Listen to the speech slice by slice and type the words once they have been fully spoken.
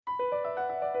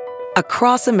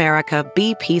Across America,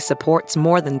 BP supports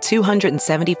more than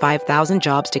 275,000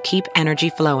 jobs to keep energy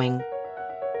flowing.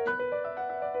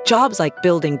 Jobs like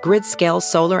building grid-scale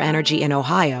solar energy in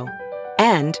Ohio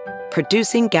and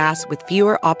producing gas with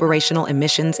fewer operational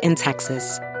emissions in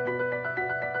Texas.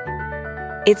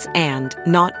 It's and,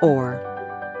 not or.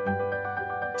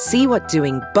 See what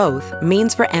doing both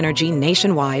means for energy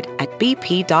nationwide at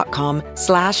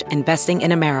bp.com/investing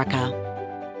in America.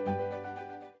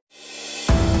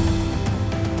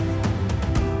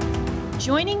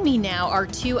 Joining me now are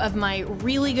two of my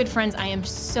really good friends. I am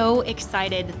so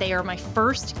excited that they are my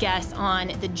first guests on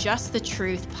the Just the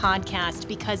Truth podcast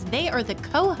because they are the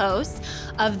co-hosts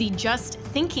of the Just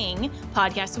Thinking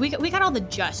podcast. So we got all the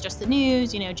just the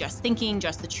news, Just Thinking,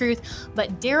 Just the Truth.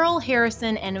 But Daryl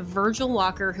Harrison and Virgil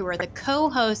Walker, who are the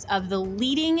co-hosts of the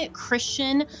leading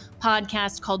Christian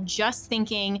podcast called Just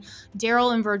Thinking.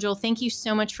 Daryl and Virgil, thank you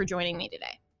so much for joining me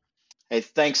today. Hey,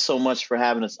 thanks so much for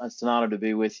having us. It's an honor to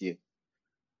be with you.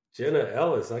 Jenna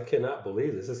Ellis, I cannot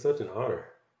believe this. Is such an honor.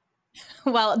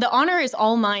 Well, the honor is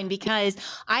all mine because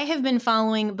I have been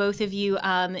following both of you.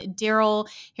 Daryl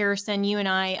Harrison, you and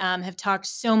I have talked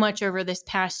so much over this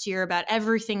past year about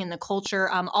everything in the culture.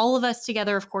 All of us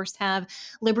together, of course, have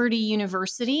Liberty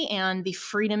University and the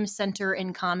Freedom Center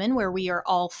in common, where we are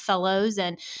all fellows.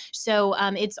 And so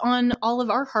it's on all of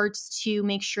our hearts to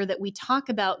make sure that we talk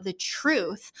about the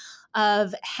truth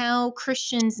of how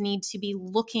Christians need to be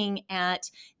looking at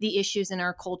the issues in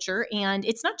our culture. And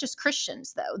it's not just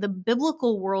Christians, though. The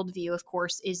biblical worldview, of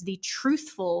course, is the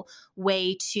truthful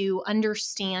way to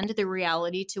understand the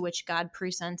reality to which God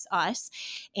presents us,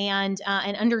 and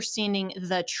understanding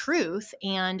the truth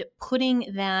and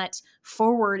putting that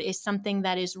forward is something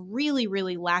that is really,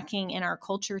 really lacking in our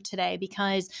culture today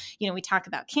because, we talk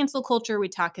about cancel culture, we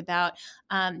talk about,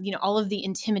 all of the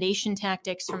intimidation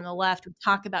tactics from the left, we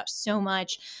talk about so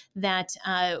much that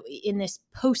in this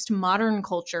postmodern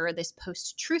culture, this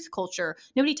post-truth culture,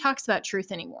 nobody talks about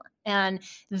truth anymore. And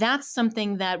that's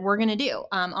something that we're going to do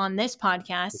on this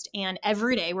podcast. And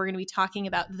every day we're going to be talking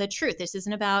about the truth. This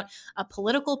isn't about a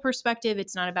political perspective.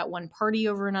 It's not about one party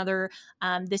over another.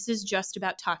 This is just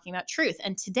about talking about truth.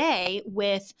 And today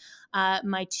with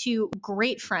my two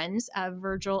great friends,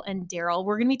 Virgil and Daryl,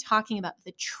 we're going to be talking about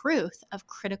the truth of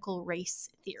critical race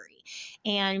theory.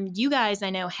 And you guys, I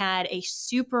know, had a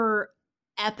super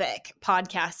epic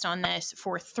podcast on this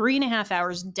for 3.5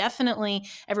 hours. Definitely,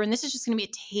 everyone, this is just going to be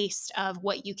a taste of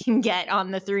what you can get on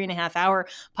the 3.5 hour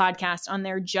podcast on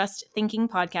their Just Thinking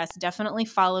podcast. Definitely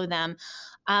follow them.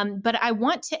 But I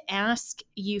want to ask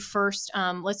you first,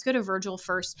 let's go to Virgil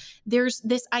first. There's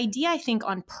this idea, I think,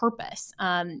 on purpose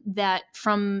that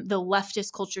from the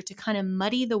leftist culture to kind of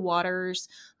muddy the waters,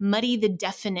 muddy the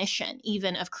definition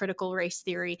even of critical race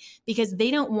theory, because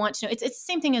they don't want to know. It's the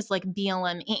same thing as like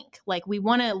BLM Inc. Like we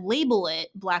want to label it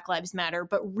Black Lives Matter,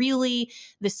 but really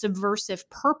the subversive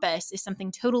purpose is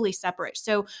something totally separate.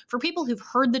 So for people who've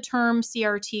heard the term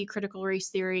CRT, critical race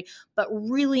theory, but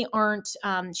really aren't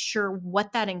sure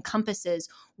what that encompasses,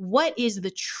 what is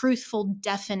the truthful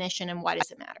definition and why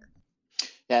does it matter?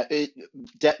 Yeah,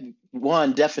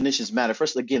 definitions matter.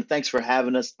 First, again, thanks for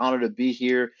having us. Honor to be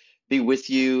here, be with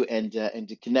you, and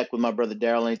to connect with my brother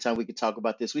Daryl. Anytime we could talk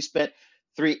about this, we spent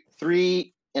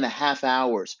 3.5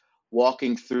 hours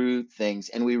walking through things,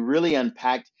 and we really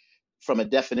unpacked from a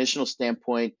definitional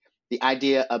standpoint the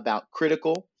idea about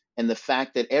critical and the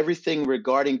fact that everything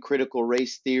regarding critical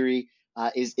race theory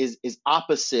is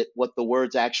opposite what the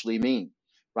words actually mean,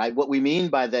 right? What we mean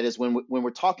by that is when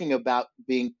we're talking about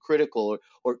being critical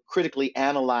or critically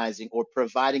analyzing or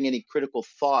providing any critical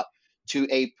thought to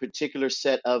a particular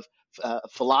set of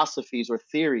philosophies or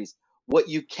theories, what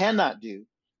you cannot do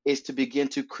is to begin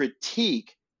to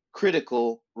critique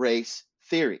critical race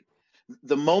theory.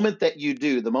 The moment that you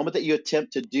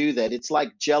attempt to do that, it's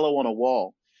like Jello on a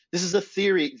wall. This is a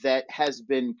theory that has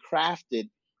been crafted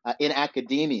in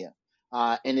academia.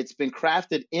 And it's been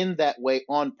crafted in that way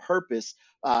on purpose.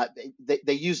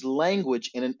 They use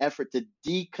language in an effort to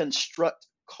deconstruct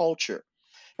culture.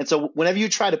 And so whenever you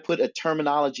try to put a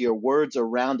terminology or words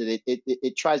around it,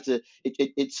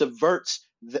 it subverts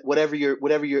whatever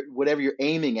you're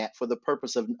aiming at for the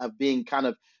purpose of being kind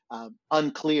of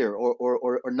unclear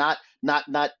or not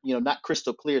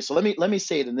crystal clear. So let me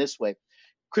say it in this way.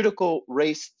 Critical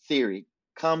race theory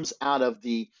comes out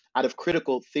of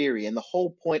critical theory, and the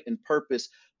whole point and purpose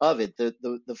of it,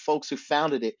 the folks who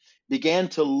founded it began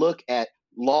to look at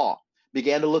the law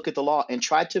and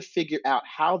tried to figure out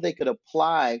how they could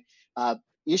apply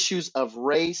issues of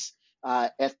race,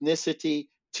 ethnicity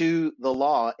to the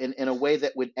law in a way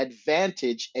that would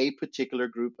advantage a particular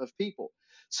group of people.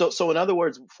 So in other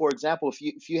words, for example,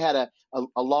 if you had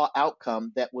a law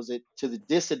outcome that was to the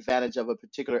disadvantage of a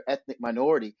particular ethnic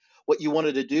minority, what you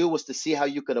wanted to do was to see how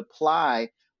you could apply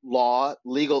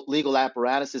legal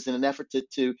apparatuses in an effort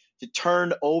to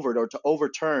turn over or to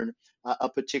overturn a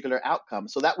particular outcome.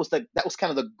 So that was kind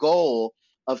of the goal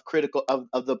of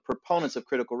the proponents of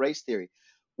critical race theory.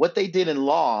 What they did in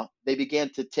law, they began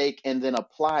to take and then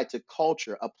apply to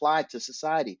culture, apply to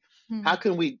society. How Mm,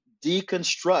 can we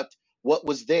deconstruct what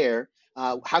was there?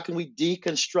 How can we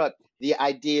deconstruct the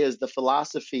ideas, the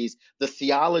philosophies, the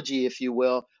theology, if you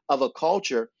will, of a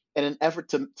culture in an effort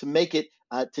to make it,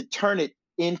 to turn it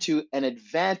into an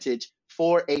advantage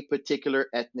for a particular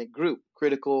ethnic group?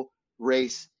 Critical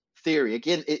race theory.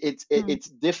 Again, mm. it's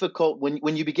difficult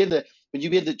when you begin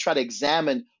to try to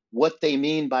examine what they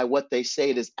mean by what they say.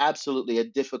 It is absolutely a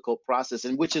difficult process,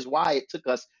 and which is why it took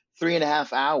us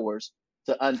 3.5 hours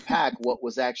to unpack what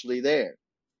was actually there.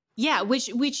 Yeah, which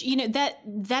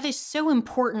that is so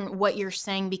important what you're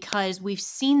saying, because we've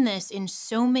seen this in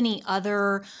so many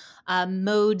other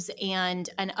modes and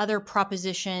other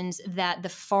propositions that the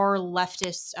far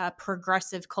leftist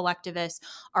progressive collectivists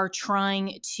are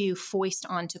trying to foist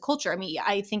onto culture. I mean,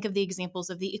 I think of the examples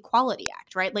of the Equality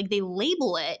Act, right? Like they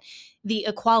label it the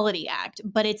Equality Act,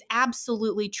 but it's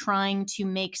absolutely trying to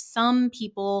make some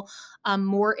people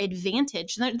more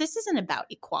advantaged. This isn't about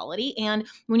equality. And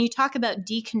when you talk about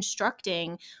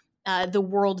deconstructing the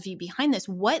worldview behind this,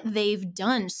 what they've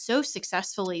done so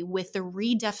successfully with the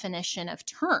redefinition of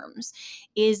terms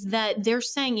is that they're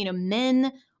saying,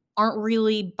 men aren't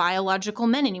really biological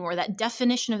men anymore. That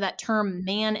definition of that term,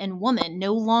 man and woman,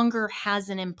 no longer has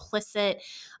an implicit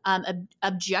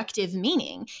objective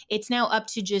meaning. It's now up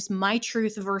to just my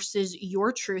truth versus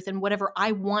your truth and whatever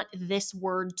I want this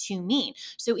word to mean.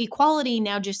 So equality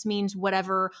now just means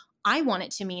whatever I want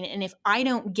it to mean. And if I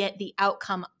don't get the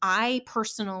outcome I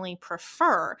personally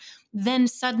prefer, then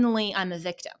suddenly I'm a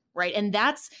victim, right? And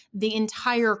that's the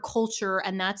entire culture,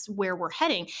 and that's where we're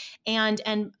heading. And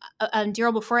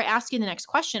Daryl, before I ask you the next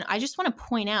question, I just want to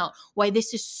point out why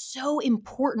this is so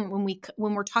important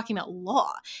when we're talking about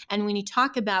law, and when you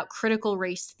talk about critical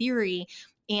race theory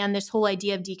and this whole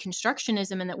idea of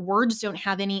deconstructionism and that words don't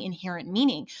have any inherent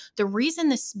meaning. The reason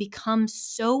this becomes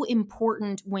so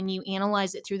important when you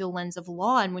analyze it through the lens of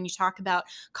law, and when you talk about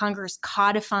Congress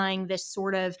codifying this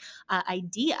sort of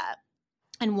idea,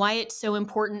 and why it's so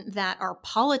important that our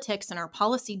politics and our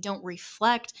policy don't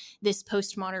reflect this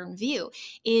postmodern view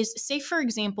is, say, for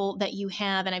example, that you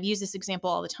have, and I've used this example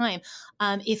all the time,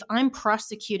 if I'm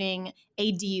prosecuting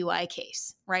a DUI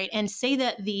case, right? And say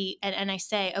that and I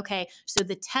say, okay, so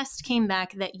the test came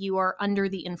back that you are under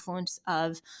the influence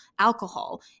of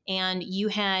alcohol, and you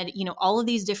had, all of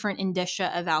these different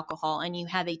indicia of alcohol, and you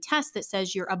have a test that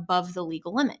says you're above the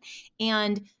legal limit.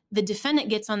 And the defendant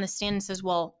gets on the stand and says,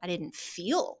 well, I didn't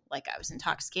feel like I was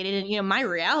intoxicated. And, my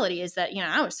reality is that,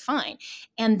 I was fine.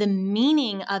 And the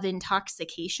meaning of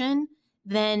intoxication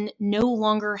then no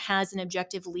longer has an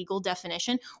objective legal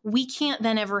definition. We can't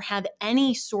then ever have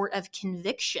any sort of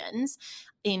convictions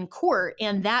in court.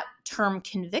 And that term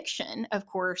conviction, of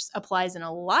course, applies in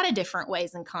a lot of different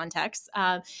ways and contexts,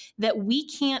 that we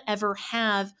can't ever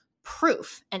have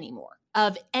proof anymore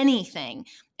of anything.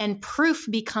 And proof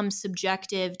becomes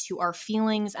subjective to our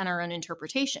feelings and our own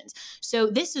interpretations. So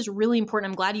this is really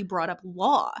important. I'm glad you brought up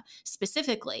law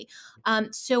specifically.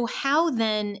 So how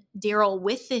then, Daryl,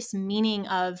 with this meaning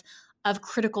of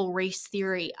critical race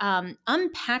theory,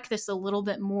 unpack this a little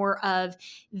bit more of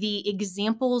the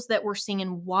examples that we're seeing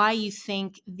and why you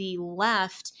think the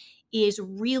left is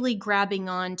really grabbing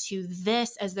on to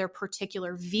this as their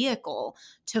particular vehicle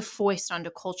to foist onto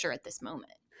culture at this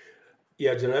moment.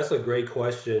 Yeah, Jen, that's a great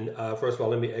question. First of all,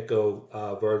 let me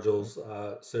echo Virgil's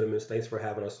sentiments. Thanks for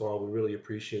having us on. We really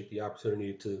appreciate the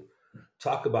opportunity to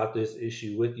talk about this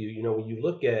issue with you. When you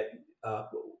look at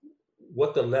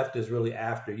what the left is really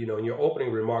after, in your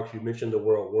opening remarks, you mentioned the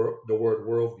word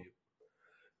worldview.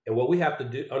 And what we have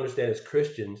to understand as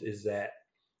Christians is that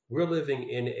we're living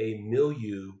in a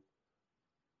milieu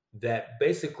that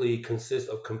basically consists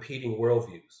of competing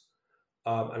worldviews.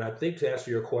 And I think to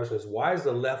answer your question is, why is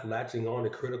the left latching on to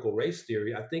critical race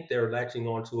theory? I think they're latching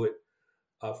on to it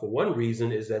for one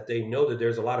reason, is that they know that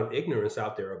there's a lot of ignorance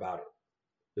out there about it.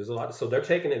 There's a lot, so they're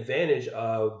taking advantage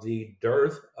of the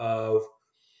dearth of,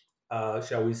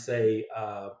 shall we say,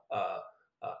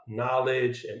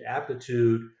 knowledge and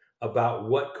aptitude about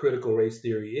what critical race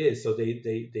theory is. So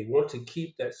they want to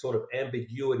keep that sort of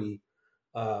ambiguity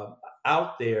uh,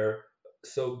 out there,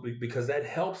 so because that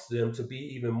helps them to be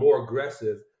even more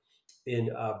aggressive in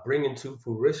bringing to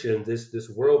fruition this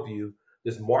worldview,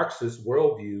 this Marxist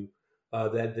worldview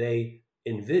that they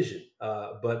envision.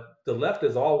 But the left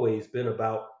has always been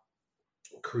about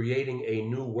creating a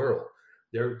new world.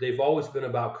 They've always been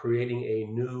about creating a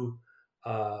new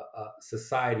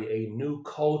society, a new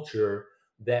culture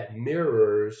that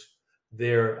mirrors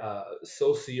their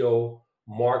socio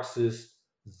Marxist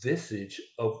visage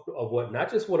of what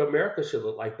not just what America should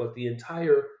look like, but the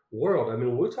entire world. I mean,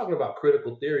 when we're talking about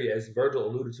critical theory, as Virgil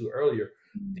alluded to earlier,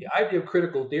 the idea of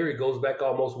critical theory goes back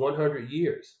almost 100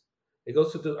 years. It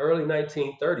goes to the early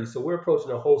 1930s. So we're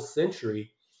approaching a whole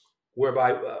century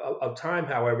whereby of time,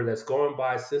 however, that's gone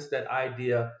by since that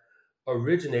idea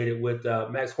originated with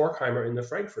Max Horkheimer in the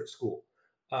Frankfurt School.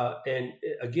 And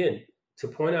again, to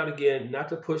point out again, not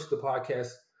to push the podcast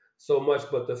so much,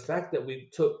 but the fact that we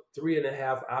took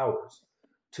 3.5 hours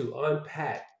to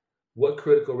unpack what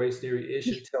critical race theory is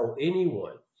should tell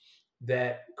anyone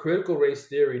that critical race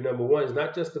theory, number one, is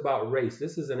not just about race.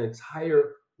 This is an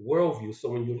entire worldview. So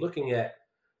when you're looking at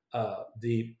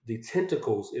the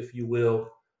tentacles, if you will,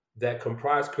 that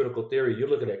comprise critical theory, you're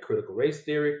looking at critical race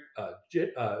theory,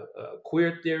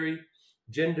 queer theory,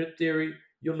 gender theory.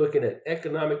 You're looking at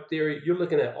economic theory. You're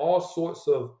looking at all sorts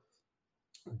of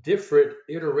different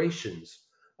iterations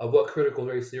of what critical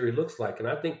race theory looks like. And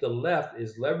I think the left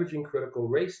is leveraging critical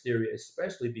race theory,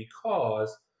 especially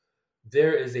because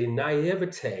there is a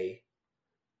naivete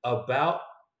about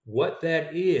what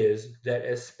that is, that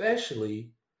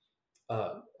especially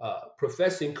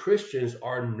professing Christians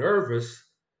are nervous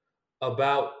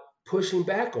about pushing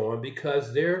back on,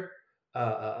 because they're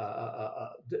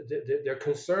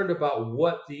concerned about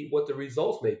what the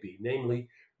results may be, namely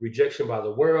rejection by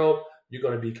the world. You're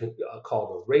going to be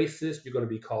called a racist. You're going to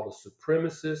be called a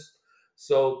supremacist.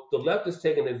 So the left is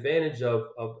taking advantage of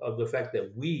the fact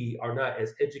that we are not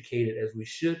as educated as we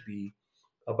should be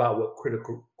about what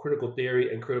critical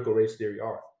theory and critical race theory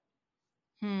are.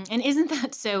 And isn't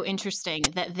that so interesting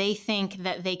that they think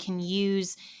that they can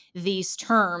use these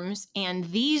terms and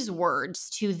these words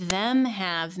to them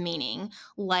have meaning,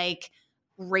 like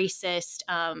racist,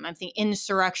 I'm thinking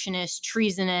insurrectionist,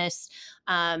 treasonous,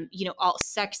 all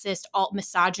sexist, alt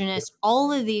misogynist,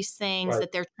 all of these things Right.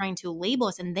 that they're trying to label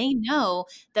us. And they know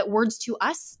that words to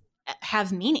us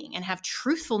have meaning and have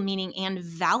truthful meaning and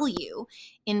value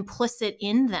implicit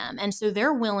in them. And so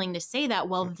they're willing to say that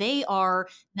while they are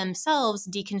themselves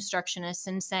deconstructionists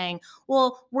and saying,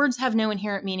 well, words have no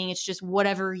inherent meaning. It's just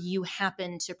whatever you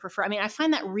happen to prefer. I mean, I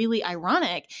find that really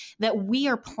ironic that we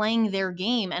are playing their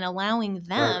game and allowing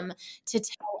them to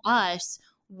tell us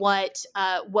what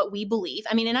we believe.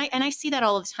 I mean, and I see that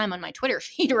all the time on my Twitter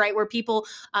feed, right? Where people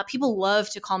love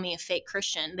to call me a fake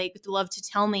Christian. They love to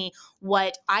tell me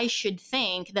what I should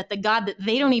think that the God that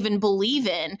they don't even believe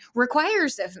in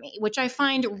requires of me, which I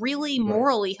find really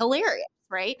morally hilarious.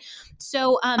 Right.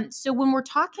 So when we're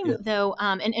talking though,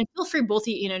 and feel free both of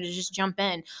you, to just jump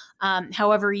in,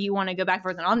 however you want to go back and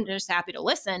forth, and I'm just happy to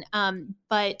listen.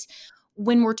 But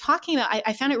when we're talking about,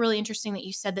 I found it really interesting that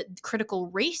you said that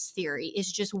critical race theory is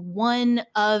just one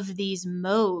of these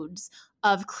modes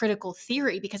of critical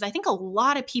theory, because I think a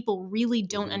lot of people really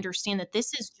don't understand that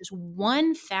this is just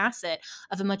one facet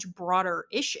of a much broader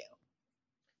issue.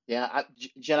 Yeah,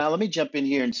 Jenna, let me jump in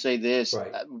here and say this.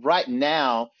 Right. Right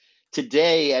now,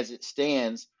 today, as it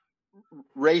stands,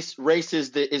 race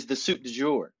is the soup du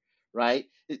jour, right?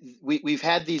 We've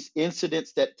had these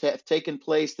incidents that have taken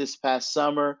place this past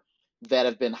summer that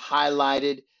have been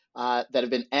highlighted, that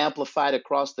have been amplified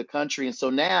across the country, and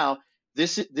so now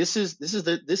this is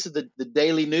the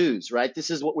daily news, right?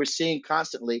 This is what we're seeing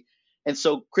constantly, and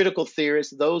so critical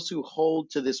theorists, those who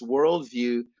hold to this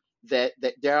worldview that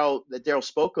Daryl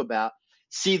spoke about,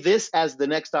 see this as the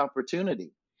next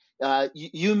opportunity.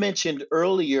 You mentioned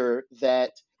earlier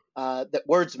that that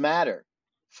words matter.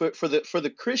 For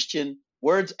the Christian,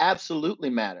 words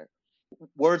absolutely matter.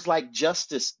 Words like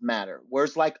justice matter.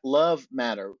 Words like love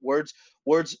matter. Words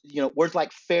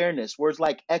like fairness. Words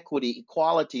like equity,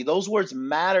 equality. Those words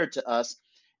matter to us,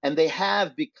 and they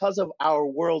have, because of our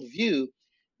worldview,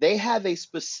 they have a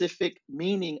specific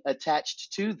meaning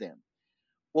attached to them.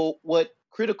 Well, what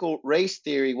critical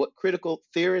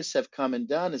theorists have come and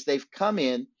done is they've come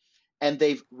in and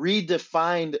they've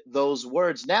redefined those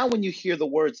words. Now, when you hear the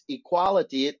words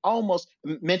equality, it almost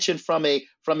mentioned from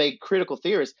a critical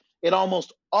theorist, it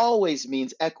almost always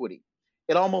means equity.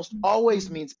 It almost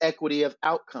always means equity of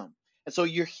outcome. And so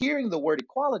you're hearing the word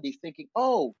equality thinking,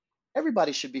 oh,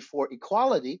 everybody should be for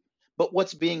equality. But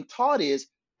what's being taught is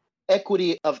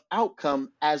equity of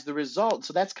outcome as the result.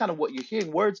 So that's kind of what you're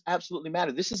hearing. Words absolutely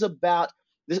matter. This is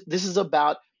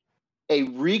about a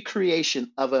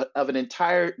recreation of an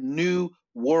entire new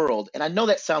world. And I know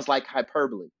that sounds like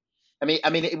hyperbole,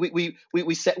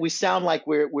 We sound like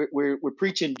we're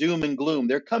preaching doom and gloom.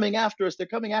 They're coming after us. They're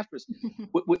coming after us.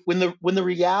 When the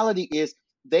reality is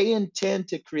they intend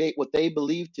to create what they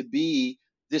believe to be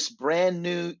this brand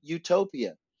new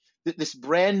utopia, this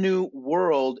brand new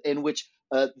world in which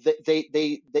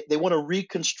they want to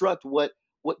reconstruct what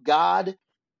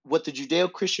what the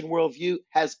Judeo-Christian worldview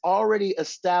has already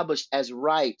established as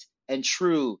right and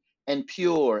true and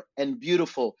pure and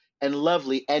beautiful and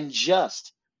lovely and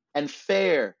just and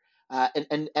fair,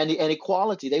 and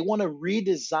equality. They want to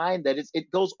redesign that.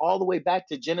 It goes all the way back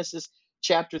to Genesis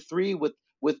chapter 3 with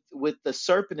the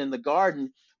serpent in the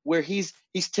garden, where he's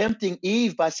tempting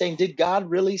Eve by saying, "Did God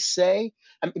really say?"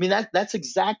 I mean, that's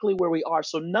exactly where we are.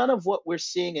 So none of what we're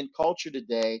seeing in culture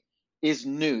today is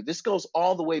new. This goes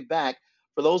all the way back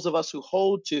for those of us who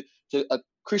hold to a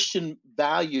Christian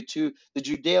value, to the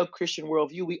Judeo-Christian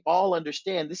worldview. We all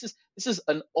understand this is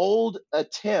an old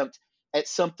attempt at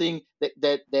something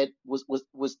that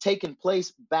was taking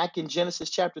place back in Genesis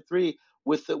chapter 3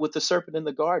 with the serpent in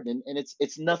the garden, and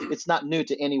it's not new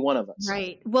to any one of us.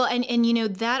 Right. Well, and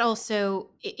that also,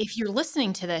 if you're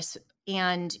listening to this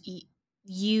and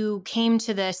you came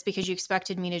to this because you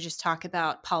expected me to just talk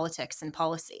about politics and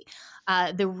policy,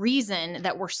 the reason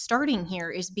that we're starting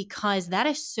here is because that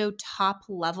is so top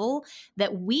level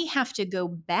that we have to go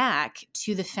back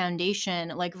to the foundation,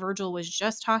 like Virgil was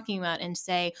just talking about, and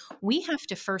say we have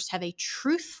to first have a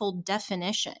truthful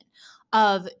definition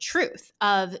of truth,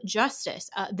 of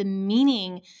justice, the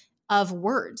meaning of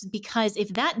words. Because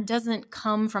if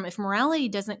morality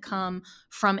doesn't come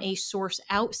from a source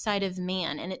outside of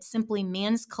man, and it's simply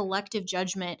man's collective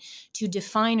judgment to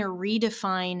define or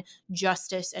redefine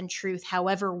justice and truth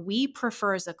however we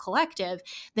prefer as a collective,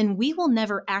 then we will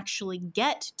never actually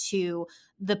get to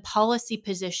the policy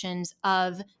positions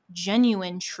of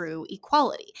genuine, true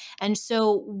equality. And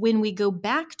so when we go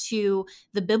back to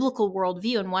the biblical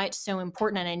worldview and why it's so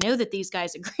important, and I know that these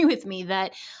guys agree with me,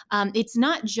 that it's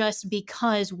not just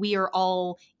because we are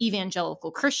all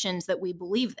evangelical Christians that we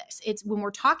believe this. It's when we're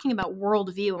talking about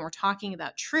worldview and we're talking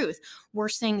about truth, we're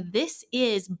saying this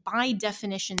is by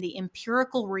definition the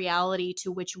empirical reality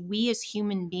to which we as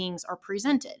human beings are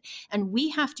presented. And we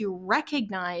have to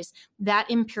recognize that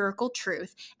empirical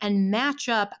truth and match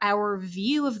up our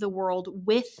view of the world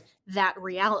with that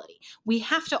reality. We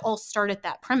have to all start at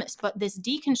that premise. But this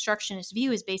deconstructionist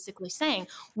view is basically saying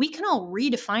we can all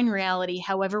redefine reality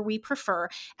however we prefer,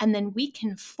 and then we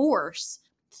can force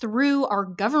through our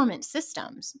government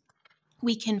systems,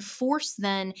 we can force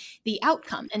then the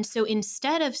outcome. And so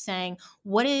instead of saying,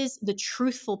 what is the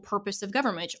truthful purpose of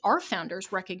government, which our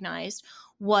founders recognized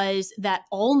was that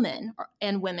all men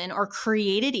and women are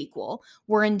created equal,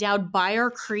 we're endowed by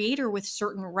our creator with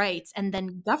certain rights, and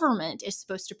then government is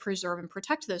supposed to preserve and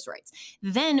protect those rights.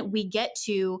 Then we get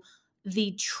to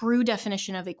the true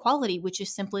definition of equality, which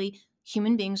is simply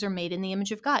human beings are made in the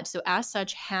image of God. So as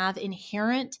such, have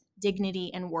inherent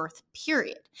dignity and worth,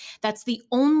 period. That's the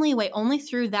only way, only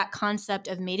through that concept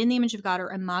of made in the image of God,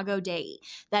 or imago Dei.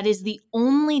 That is the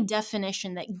only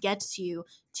definition that gets you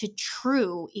to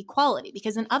true equality.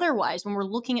 Because then otherwise, when we're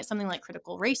looking at something like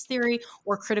critical race theory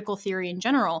or critical theory in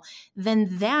general,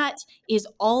 then that is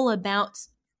all about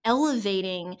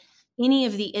elevating any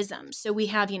of the isms. So we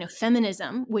have,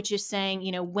 feminism, which is saying,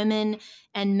 women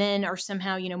and men are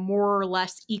somehow, more or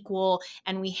less equal.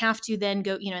 And we have to then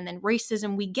go, and then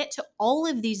racism, we get to all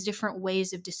of these different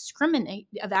ways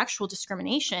of actual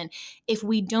discrimination if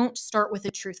we don't start with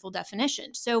a truthful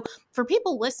definition. So for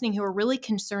people listening who are really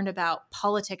concerned about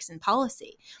politics and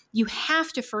policy, you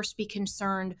have to first be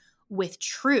concerned with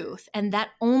truth. And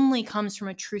that only comes from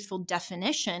a truthful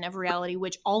definition of reality,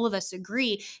 which all of us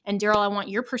agree. And Daryl, I want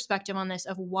your perspective on this,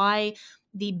 of why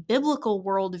the biblical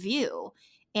worldview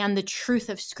and the truth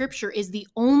of Scripture is the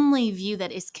only view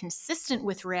that is consistent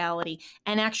with reality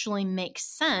and actually makes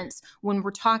sense when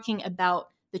we're talking about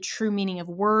the true meaning of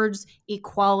words,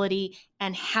 equality,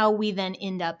 and how we then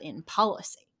end up in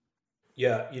policy.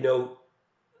 Yeah,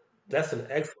 that's an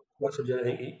excellent question,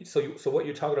 Jen. So what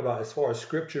you're talking about as far as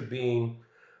scripture being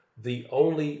the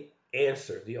only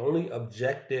answer, the only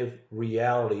objective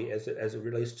reality as it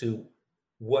relates to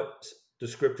what the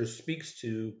scripture speaks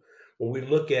to, when we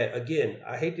look at, again,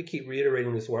 I hate to keep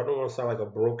reiterating this word, I don't want to sound like a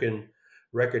broken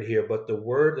record here, but the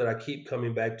word that I keep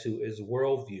coming back to is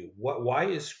worldview. Why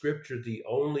is scripture the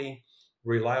only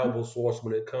reliable source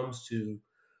when it comes to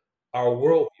our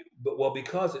worldview? Well,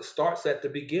 because it starts at the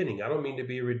beginning. I don't mean to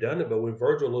be redundant, but when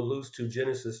Virgil alludes to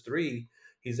Genesis 3,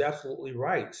 he's absolutely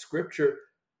right. Scripture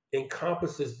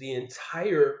encompasses the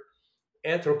entire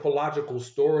anthropological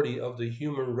story of the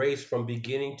human race from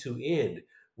beginning to end.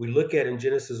 We look at in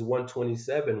Genesis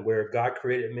 1:27 where God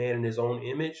created man in his own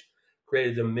image,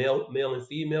 created them male and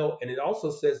female, and it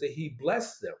also says that he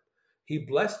blessed them. He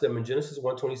blessed them in Genesis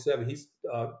 1:27.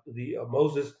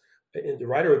 Moses, and the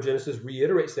writer of Genesis,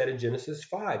 reiterates that in Genesis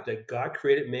 5 that God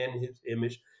created man in his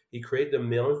image. He created them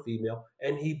male and female,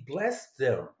 and he blessed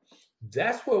them.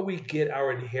 That's where we get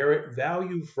our inherent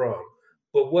value from.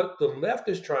 But what the left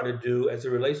is trying to do as it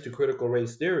relates to critical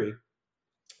race theory,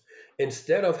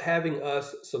 instead of having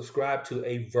us subscribe to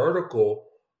a vertical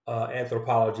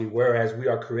anthropology, whereas we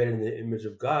are created in the image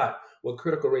of God, what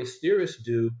critical race theorists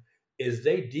do is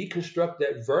they deconstruct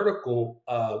that vertical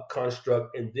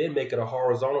construct and then make it a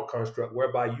horizontal construct,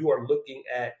 whereby you are looking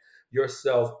at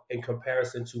yourself in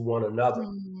comparison to one another.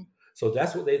 Mm. So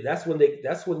that's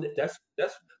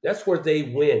where they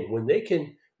win when they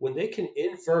can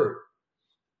invert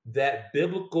that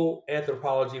biblical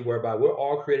anthropology whereby we're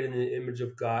all created in the image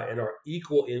of God and are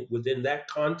equal within that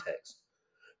context.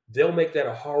 They'll make that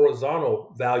a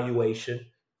horizontal valuation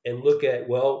and look at,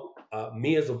 well,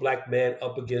 me as a black man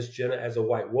up against Jenna as a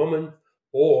white woman,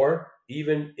 or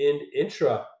even in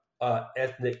intra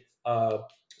ethnic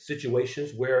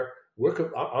situations where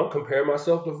I'm comparing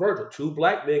myself to Virgil, two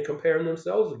black men comparing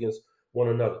themselves against one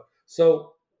another.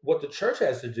 So what the church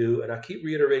has to do, and I keep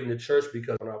reiterating the church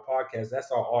because on our podcast, that's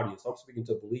our audience. I'm speaking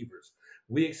to believers.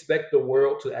 We expect the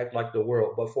world to act like the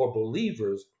world, but for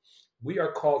believers, we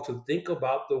are called to think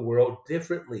about the world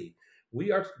differently.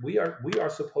 We are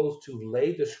supposed to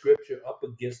lay the scripture up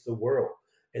against the world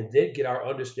and then get our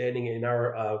understanding and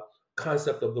our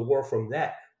concept of the world from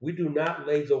that. We do not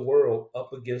lay the world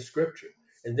up against scripture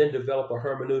and then develop a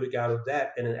hermeneutic out of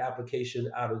that and an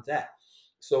application out of that.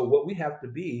 So what we have to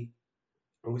be,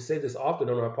 and we say this often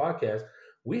on our podcast,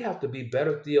 we have to be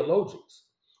better theologians.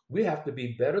 We have to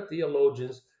be better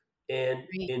theologians, and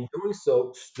Right. in doing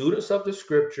so, students of the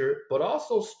scripture, but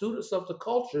also students of the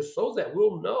culture, so that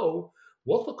we'll know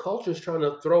what the culture is trying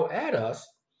to throw at us.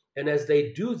 And as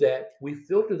they do that, we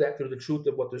filter that through the truth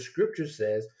of what the scripture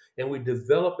says, and we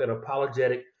develop an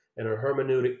apologetic and a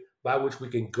hermeneutic by which we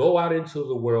can go out into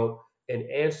the world and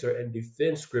answer and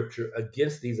defend scripture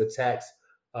against these attacks,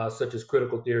 such as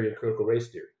critical theory and critical race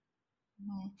theory.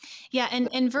 Mhm. Yeah,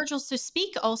 and Virgil, so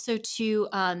speak also to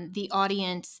the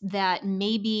audience that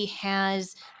maybe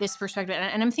has this perspective,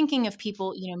 and I'm thinking of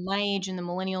people, my age in the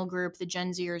millennial group, the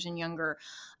Gen Zers and younger,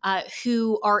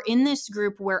 who are in this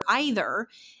group where either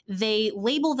they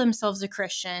label themselves a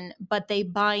Christian, but they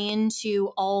buy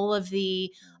into all of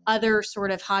the other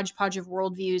sort of hodgepodge of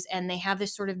worldviews, and they have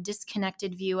this sort of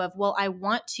disconnected view of, well, I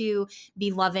want to be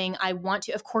loving, I want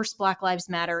to, of course, Black Lives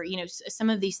Matter,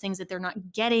 some of these things that they're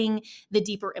not getting the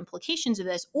deeper implications of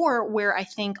this, or where I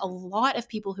think a lot of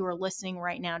people who are listening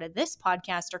right now to this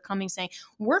podcast are coming saying,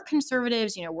 we're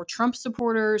conservatives, we're Trump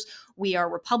supporters, we are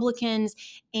Republicans,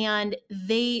 and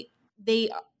they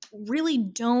really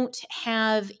don't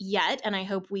have yet, and I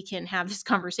hope we can have this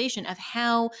conversation of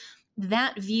how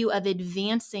that view of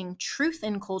advancing truth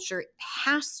in culture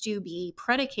has to be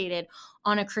predicated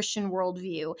on a Christian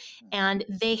worldview. And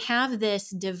they have this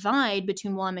divide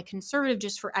between, well, I'm a conservative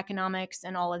just for economics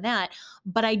and all of that,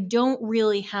 but I don't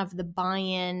really have the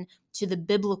buy-in to the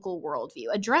biblical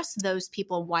worldview. Address those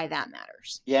people, why that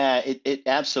matters. Yeah, it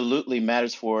absolutely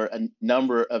matters for a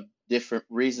number of different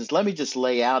reasons. Let me just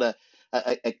lay out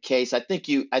a case. I think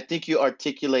you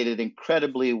articulated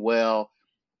incredibly well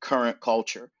current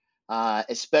culture,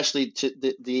 especially to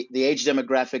the age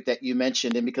demographic that you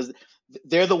mentioned, and because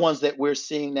they're the ones that we're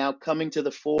seeing now coming to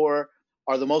the fore,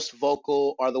 are the most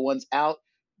vocal, are the ones out,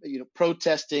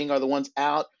 protesting, are the ones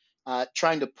out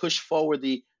trying to push forward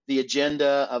the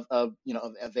agenda of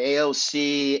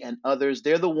AOC and others.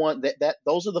 They're the one that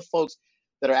those are the folks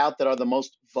that are out that are the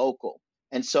most vocal.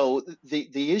 And so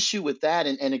the issue with that,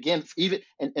 and again, even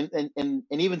and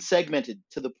even segmented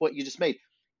to the point you just made,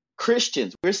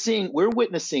 Christians, we're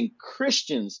witnessing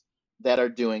Christians that are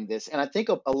doing this, and I think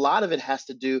a lot of it has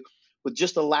to do with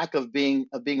just a lack of being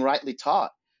rightly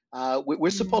taught. We're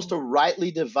supposed Mm. to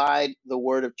rightly divide the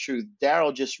word of truth.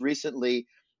 Daryl just recently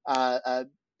uh,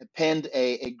 penned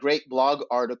a great blog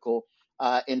article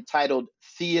entitled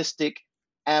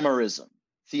Amorism,"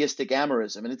 Theistic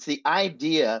Amorism. And it's the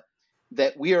idea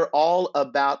that we are all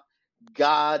about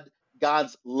God,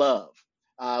 God's love.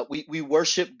 We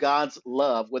worship God's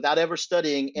love without ever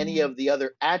studying any Mm. of the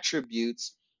other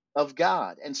attributes of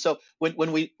God. And so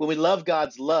when we love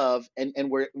God's love, and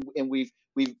we've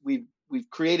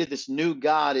created this new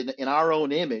God in our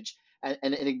own image,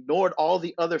 and ignored all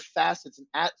the other facets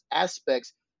and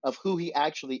aspects of who he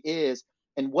actually is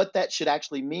and what that should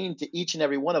actually mean to each and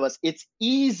every one of us, it's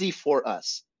easy for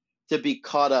us to be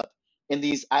caught up in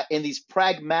these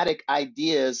pragmatic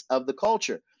ideas of the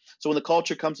culture. So when the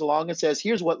culture comes along and says,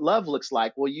 here's what love looks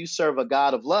like, well, you serve a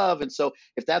God of love. And so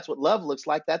if that's what love looks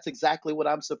like, that's exactly what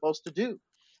I'm supposed to do.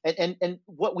 And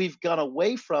what we've gone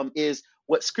away from is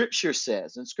what Scripture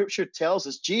says. And Scripture tells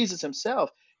us Jesus himself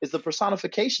is the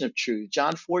personification of truth.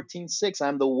 John 14:6,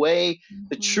 I'm the way,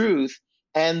 the truth,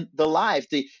 and the life.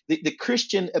 The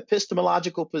Christian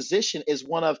epistemological position is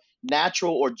one of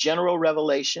natural or general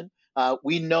revelation.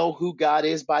 We know who God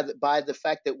is by the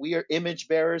fact that we are image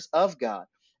bearers of God,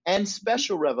 and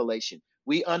special revelation.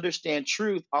 We understand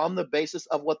truth on the basis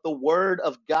of what the Word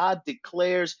of God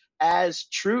declares as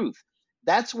truth.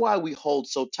 That's why we hold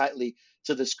so tightly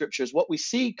to the Scriptures. What we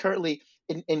see currently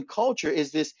in culture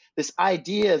is this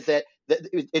idea that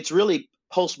it's really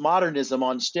postmodernism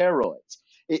on steroids.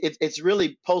 It's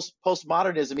really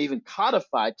postmodernism, even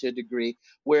codified to a degree,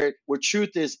 where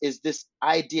truth is this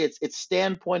idea. It's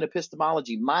standpoint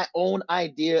epistemology. My own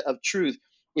idea of truth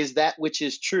is that which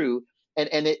is true, and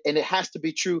it has to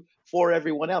be true for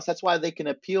everyone else. That's why they can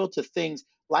appeal to things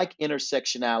like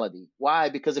intersectionality. Why?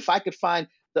 Because if I could find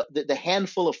the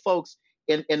handful of folks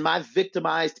in my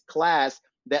victimized class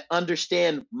that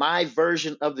understand my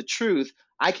version of the truth,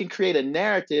 I can create a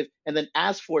narrative and then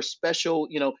ask for special,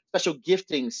 special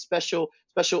gifting, special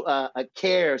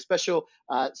care, special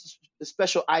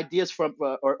ideas from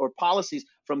or policies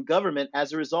from government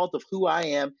as a result of who I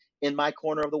am in my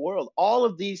corner of the world. All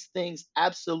of these things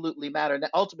absolutely matter. And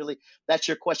ultimately, that's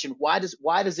your question. Why does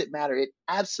it matter? It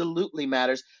absolutely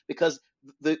matters because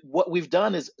what we've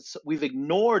done is we've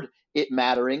ignored it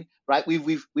mattering, right?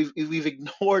 We've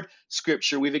ignored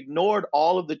Scripture. We've ignored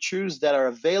all of the truths that are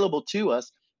available to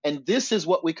us. And this is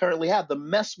what we currently have. The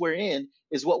mess we're in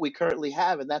is what we currently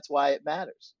have. And that's why it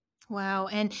matters. Wow.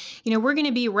 And, we're going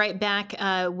to be right back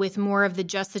with more of the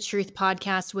Just the Truth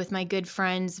podcast with my good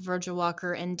friends, Virgil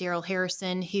Walker and Daryl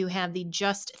Harrison, who have the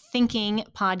Just Thinking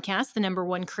podcast, the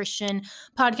 #1 Christian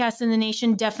podcast in the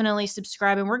nation. Definitely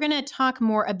subscribe. And we're going to talk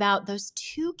more about those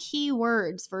two key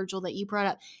words, Virgil, that you brought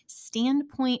up,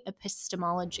 standpoint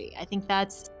epistemology. I think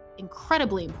that's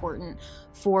incredibly important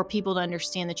for people to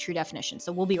understand the true definition.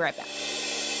 So we'll be right back.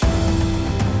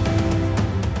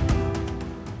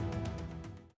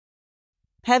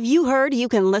 Have you heard you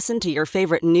can listen to your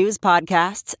favorite news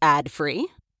podcasts ad-free?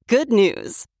 Good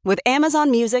news! With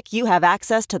Amazon Music, you have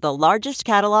access to the largest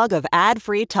catalog of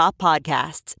ad-free top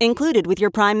podcasts included with your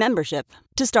Prime membership.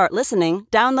 To start listening,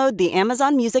 download the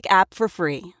Amazon Music app for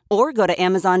free or go to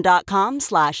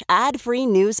amazon.com/ad-free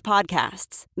news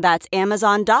podcasts. That's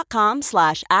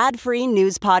amazon.com/ad-free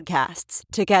news podcasts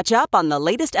to catch up on the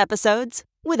latest episodes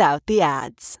without the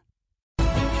ads.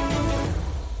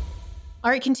 All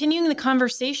right, continuing the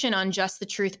conversation on Just the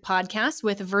Truth podcast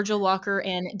with Virgil Walker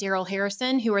and Daryl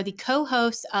Harrison, who are the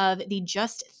co-hosts of the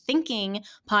Just Thinking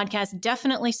podcast.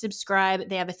 Definitely subscribe.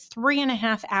 They have a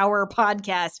 3.5-hour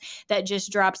podcast that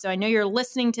just dropped. So I know you're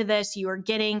listening to this. You are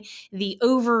getting the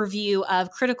overview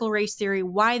of critical race theory,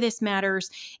 why this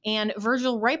matters. And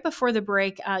Virgil, right before the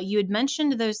break, you had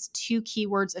mentioned those two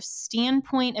keywords of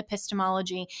standpoint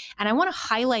epistemology. And I want to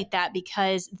highlight that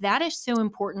because that is so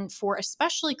important for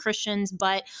especially Christians,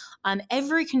 but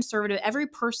every conservative, every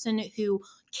person who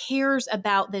cares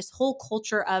about this whole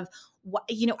culture of,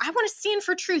 I want to stand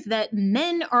for truth that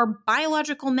men are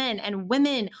biological men and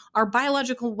women are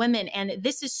biological women. And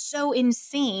this is so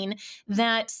insane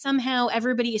that somehow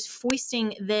everybody is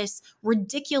foisting this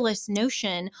ridiculous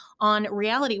notion on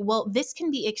reality. Well, this can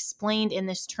be explained in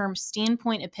this term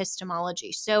standpoint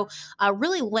epistemology. So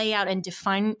really lay out and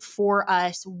define for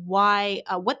us why,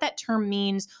 what that term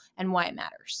means and why it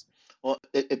matters. Well,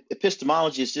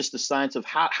 epistemology is just the science of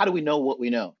how do we know what we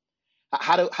know?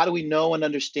 How do we know and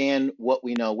understand what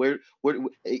we know?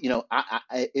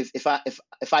 If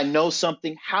I know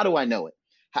something, how do I know it?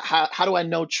 How do I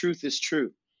know truth is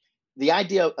true? The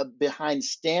idea behind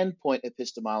standpoint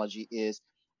epistemology is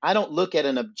I don't look at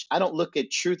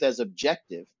truth as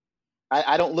objective.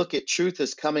 I don't look at truth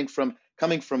as coming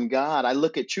from God. I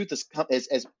look at truth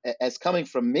as coming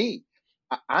from me.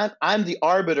 I'm the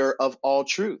arbiter of all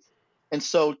truth. And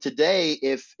so today,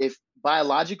 if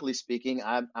biologically speaking,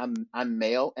 I'm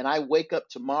male, and I wake up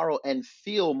tomorrow and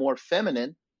feel more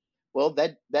feminine, well,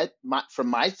 from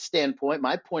my standpoint,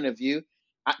 my point of view,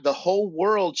 the whole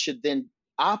world should then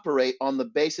operate on the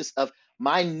basis of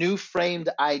my new framed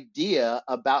idea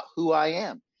about who I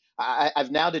am.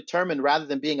 I've now determined, rather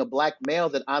than being a black male,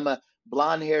 that I'm a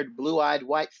blonde-haired, blue-eyed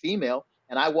white female,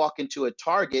 and I walk into a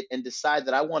Target and decide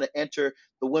that I want to enter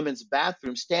the women's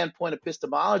bathroom. Standpoint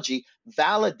epistemology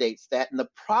validates that. And the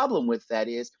problem with that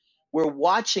is we're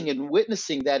watching and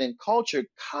witnessing that in culture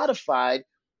codified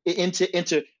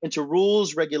into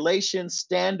rules, regulations,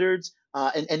 standards,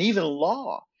 and even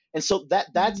law. And so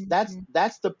Mhm.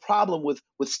 that's the problem with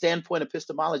standpoint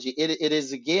epistemology. It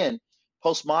is again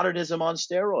postmodernism on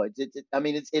steroids. I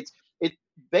mean, it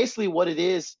basically what it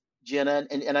is, Jenna,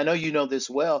 and I know you know this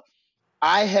well.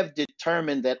 I have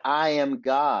determined that I am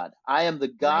God. I am the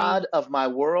Right. God of my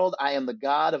world. I am the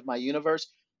God of my universe,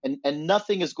 and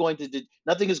nothing is going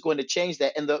to change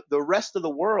that. And the rest of the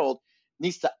world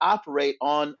needs to operate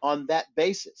on that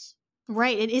basis.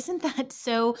 Right. It isn't that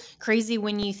so crazy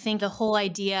when you think the whole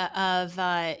idea of,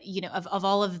 of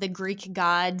all of the Greek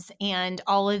gods and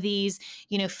all of these,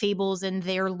 fables and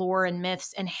their lore and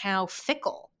myths and how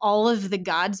fickle all of the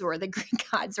gods were, the Greek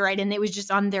gods, right? And it was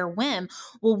just on their whim.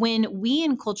 Well, when we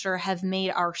in culture have made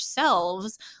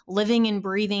ourselves living and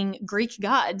breathing Greek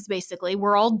gods, basically,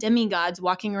 we're all demigods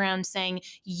walking around saying,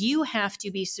 you have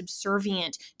to be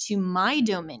subservient to my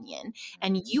dominion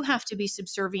and you have to be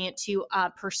subservient to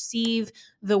perceive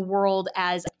the world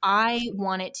as I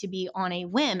want it to be on a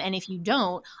whim. And if you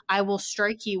don't, I will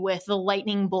strike you with the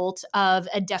lightning bolt of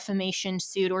a defamation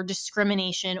suit or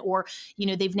discrimination, or,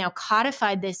 they've now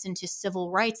codified this into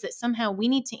civil rights that somehow we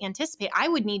need to anticipate. I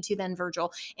would need to then,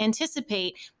 Virgil,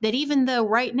 anticipate that even though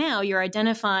right now you're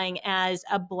identifying as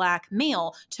a Black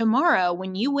male, tomorrow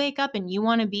when you wake up and you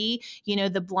want to be,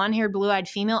 the blonde haired, blue eyed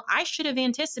female, I should have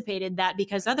anticipated that,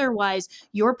 because otherwise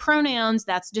your pronouns,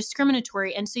 that's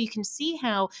discriminatory. And so you can see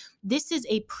how this is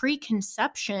a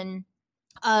preconception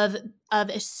of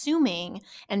assuming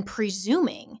and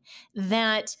presuming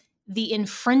that the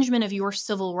infringement of your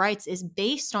civil rights is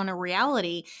based on a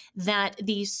reality that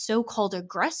the so-called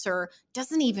aggressor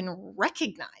doesn't even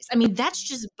recognize. I mean, that's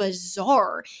just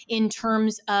bizarre in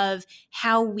terms of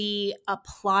how we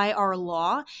apply our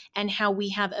law and how we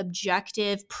have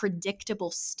objective,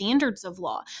 predictable standards of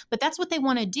law. But that's what they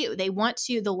want to do. The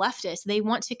leftists, they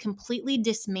want to completely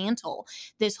dismantle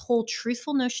this whole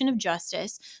truthful notion of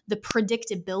justice, the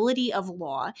predictability of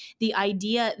law, the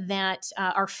idea that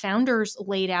our founders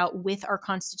laid out with our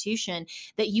Constitution,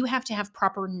 that you have to have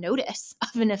proper notice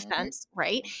of an offense,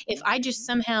 right? If I just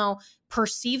somehow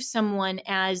perceive someone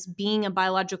as being a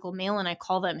biological male and I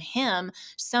call them him,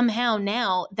 somehow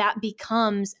now that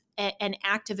becomes an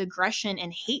act of aggression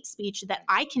and hate speech that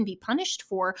I can be punished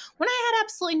for when I had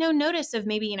absolutely no notice of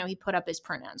maybe, he put up his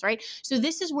pronouns, right? So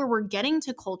this is where we're getting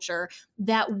to culture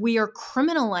that we are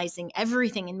criminalizing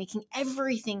everything and making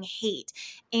everything hate.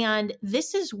 And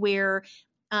this is where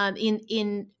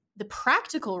in the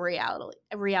practical reality,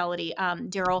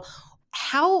 Daryl,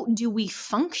 how do we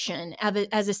function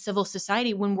as a civil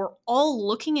society when we're all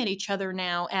looking at each other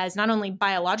now as not only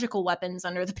biological weapons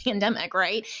under the pandemic,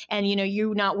 right? And,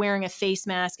 you not wearing a face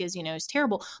mask is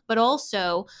terrible, but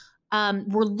also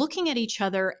we're looking at each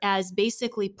other as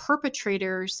basically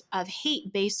perpetrators of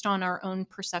hate based on our own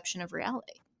perception of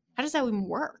reality. How does that even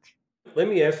work? Let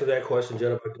me answer that question,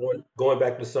 Jennifer, going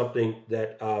back to something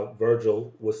that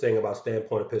Virgil was saying about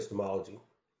standpoint epistemology.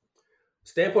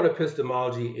 Standpoint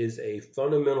epistemology is a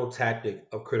fundamental tactic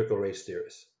of critical race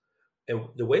theorists. And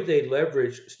the way they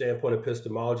leverage standpoint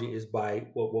epistemology is by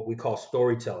what we call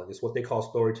storytelling. It's what they call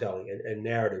storytelling and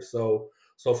narrative. So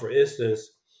for instance,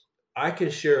 I can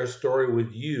share a story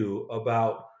with you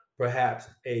about perhaps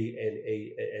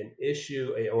an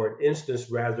issue or an instance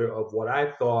rather of what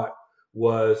I thought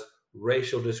was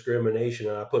racial discrimination,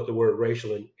 and I put the word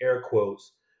racial in air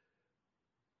quotes.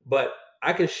 But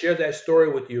I can share that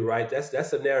story with you, right? That's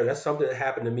a narrative. That's something that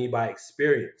happened to me by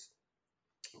experience.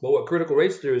 But what critical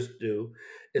race theorists do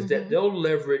is that they'll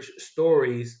leverage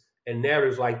stories and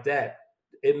narratives like that.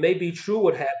 It may be true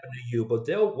what happened to you, but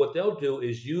what they'll do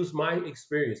is use my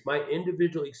experience, my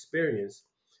individual experience,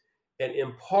 and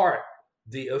impart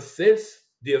the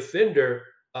offender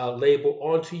label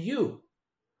onto you,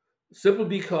 simply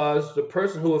because the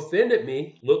person who offended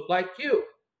me looked like you.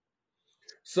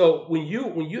 So when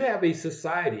you have a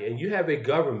society and you have a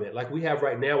government like we have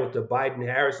right now with the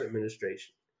Biden-Harris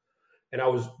administration, and I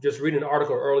was just reading an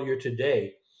article earlier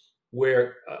today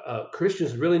where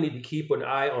Christians really need to keep an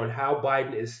eye on how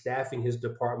Biden is staffing his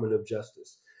Department of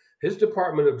Justice. His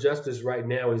Department of Justice right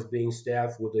now is being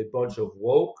staffed with a bunch of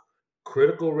woke,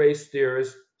 critical race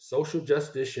theorists, social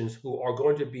justicians who are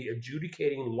going to be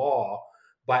adjudicating law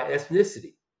by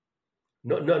ethnicity.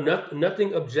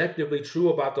 Nothing objectively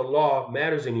true about the law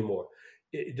matters anymore.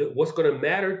 What's going to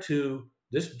matter to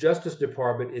this Justice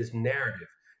Department is narrative,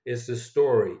 is the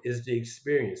story, is the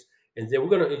experience, and then we're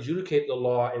going to adjudicate the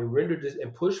law and render this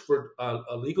and push for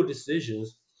legal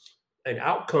decisions and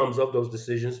outcomes of those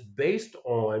decisions based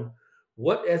on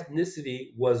what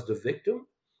ethnicity was the victim,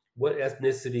 what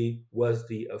ethnicity was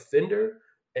the offender,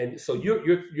 And so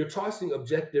you're tossing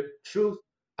objective truth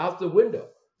out the window.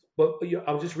 But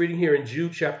I'm just reading here in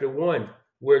Jude chapter 1,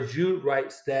 where Jude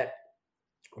writes that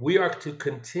we are to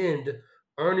contend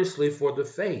earnestly for the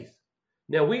faith.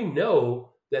 Now we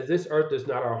know that this earth is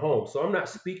not our home, so I'm not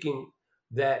speaking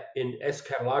that in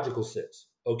eschatological sense,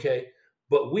 okay?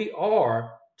 But we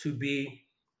are to be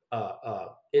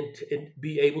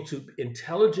be able to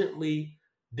intelligently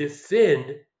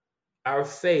defend our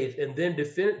faith, and then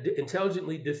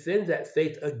intelligently defend that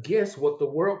faith against what the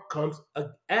world comes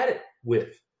at it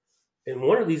with. And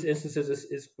one of these instances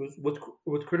is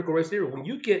with critical race theory. When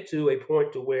you get to a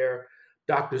point to where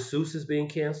Dr. Seuss is being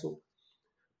canceled,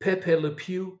 Pepe Le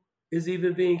Pew is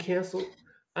even being canceled.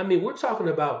 I mean, we're talking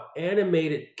about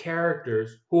animated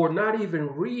characters who are not even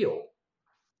real.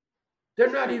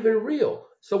 They're not even real.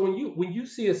 So when you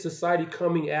see a society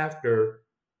coming after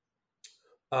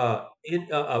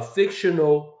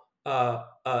fictional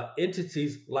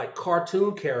entities like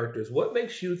cartoon characters, what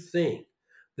makes you think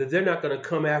that they're not going to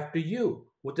come after you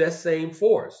with that same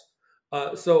force?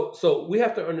 So we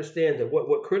have to understand that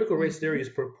what critical race theory is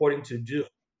purporting to do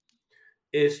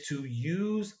is to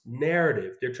use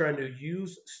narrative. They're trying to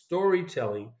use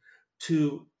storytelling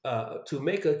to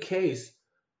make a case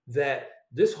that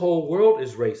this whole world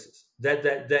is racist.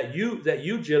 That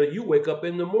you Jenna, you wake up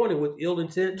in the morning with ill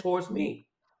intent towards me.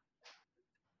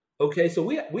 Okay, so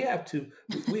we have to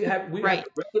Right.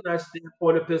 recognize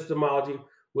standpoint epistemology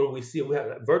when we see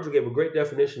it. Virgil gave a great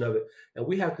definition of it, and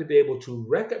we have to be able to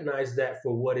recognize that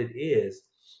for what it is,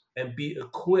 and be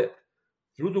equipped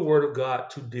through the Word of God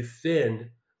to defend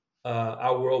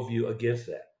our worldview against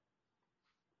that.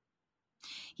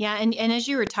 Yeah, and as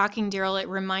you were talking, Daryl, it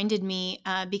reminded me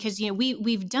because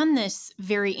we've done this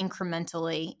very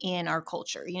incrementally in our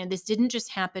culture. This didn't just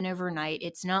happen overnight.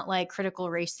 It's not like critical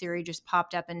race theory just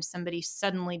popped up and somebody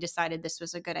suddenly decided this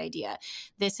was a good idea.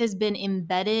 This has been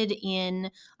embedded in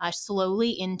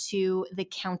slowly into the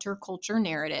counterculture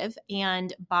narrative,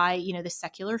 and by the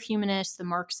secular humanists, the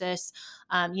Marxists.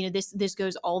 This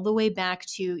goes all the way back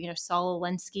to Saul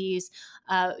Alinsky's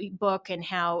book, and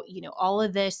how all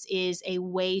of this is a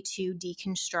way to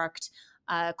deconstruct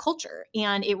culture.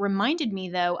 And it reminded me,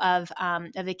 though, of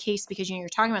a case, because you're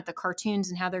talking about the cartoons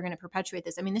and how they're going to perpetuate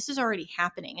this. I mean, this is already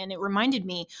happening, and it reminded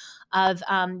me of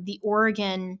the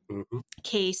Oregon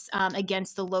case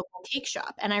against the local cake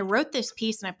shop. And I wrote this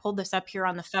piece, and I pulled this up here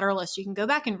on the Federalist. You can go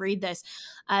back and read this.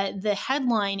 The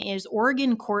headline is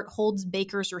 "Oregon Court Holds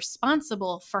Bakers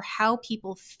Responsible for How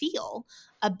People Feel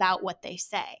About What They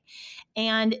Say."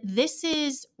 And this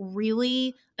is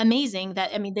really amazing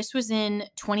that, this was in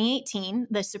 2018,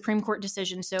 the Supreme Court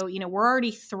decision. So, we're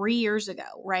already 3 years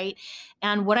ago, right?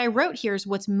 And what I wrote here is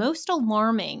what's most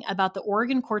alarming about the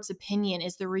Oregon court's opinion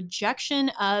is the rejection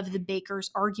of the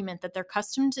baker's argument that their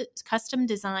custom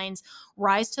designs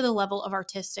rise to the level of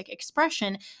artistic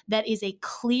expression that is a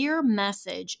clear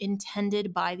message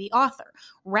intended by the author.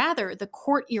 Rather, the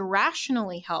court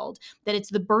irrationally held that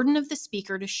it's the burden of the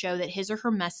speaker to show that his or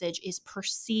her message is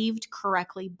perceived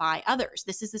correctly by others.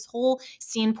 This is this whole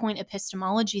standpoint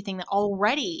epistemology thing that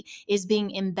already is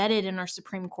being embedded in our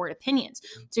Supreme Court opinions.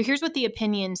 So here's what the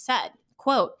opinion said,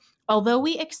 quote, "Although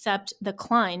we accept the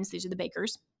Kleins," these are the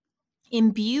bakers,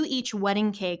 "imbue each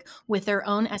wedding cake with their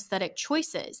own aesthetic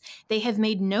choices, they have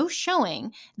made no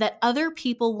showing that other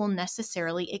people will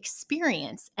necessarily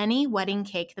experience any wedding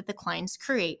cake that the Kleins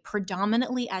create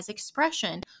predominantly as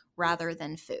expression rather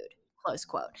than food." Close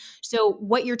quote. So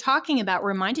what you're talking about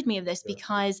reminded me of this,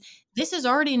 because this is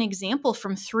already an example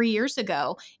from 3 years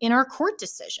ago in our court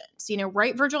decisions,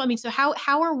 right, Virgil? So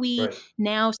how are we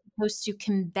now supposed to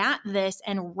combat this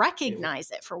and recognize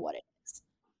it for what it is?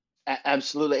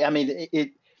 Absolutely.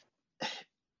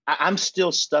 I'm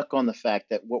still stuck on the fact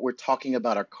that what we're talking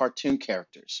about are cartoon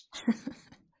characters.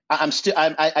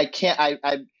 I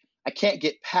can't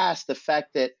get past the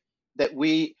fact that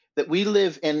we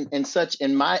live in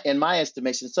my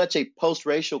estimation, such a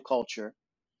post-racial culture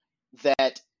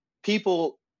that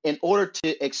people, in order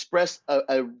to express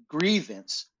a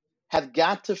grievance, have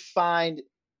got to find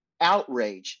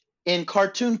outrage in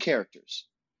cartoon characters.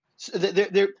 So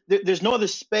there's no other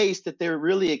space that they're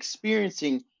really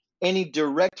experiencing any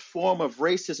direct form of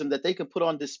racism that they can put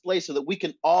on display, so that we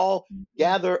can all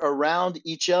gather around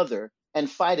each other and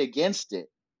fight against it.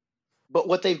 But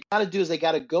what they've got to do is they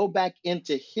got to go back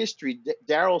into history.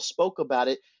 Daryl spoke about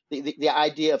it, the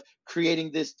idea of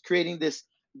creating this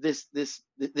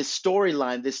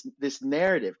storyline, this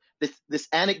narrative, this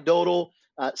anecdotal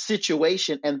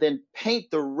situation, and then paint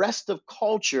the rest of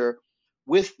culture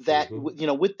with that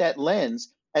with that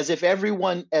lens, as if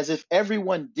everyone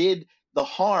did the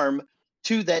harm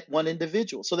to that one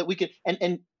individual so that we could,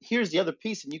 and here's the other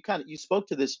piece, and you spoke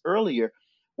to this earlier.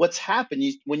 What's happened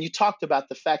when you talked about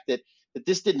the fact that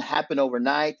this didn't happen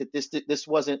overnight, that this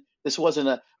wasn't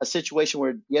a situation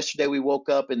where yesterday we woke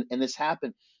up and this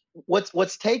happened.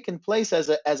 What's taken place as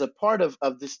a part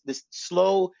of this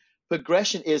slow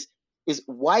progression is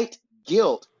white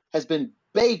guilt has been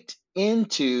baked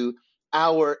into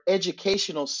our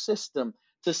educational system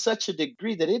to such a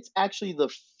degree that it's actually the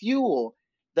fuel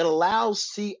that allows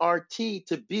CRT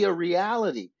to be a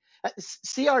reality.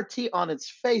 CRT on its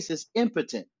face is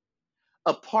impotent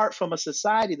apart from a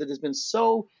society that has been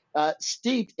so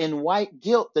steeped in white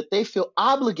guilt that they feel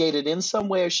obligated in some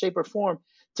way or shape or form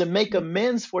to make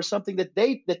amends for something that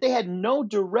they had no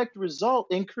direct result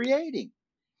in creating.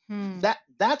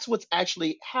 That's what's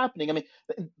actually happening. I mean,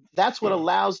 that's what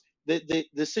allows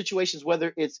the situations,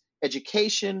 whether it's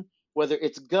education, whether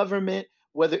it's government,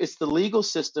 whether it's the legal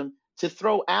system, to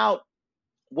throw out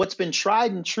what's been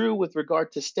tried and true with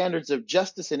regard to standards of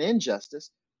justice and injustice,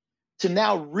 to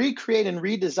now recreate and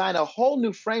redesign a whole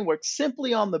new framework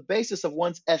simply on the basis of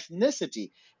one's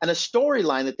ethnicity and a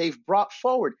storyline that they've brought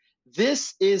forward.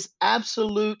 This is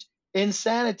absolute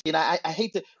insanity. And I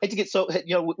hate to get so,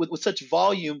 with such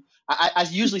volume. I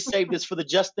usually save this for the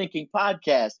Just Thinking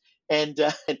podcast. And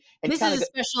this is a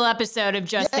special episode of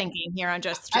Just Thinking here on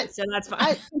Just Truth, so that's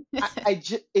fine.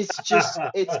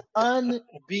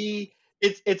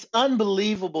 It's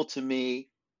unbelievable to me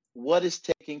what is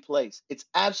taking place. It's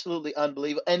absolutely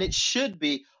unbelievable, and it should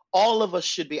be. All of us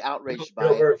should be outraged by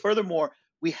it. Furthermore,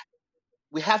 we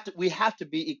have to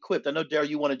be equipped. I know, Daryl,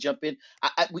 you want to jump in.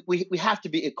 We have to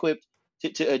be equipped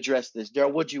to address this.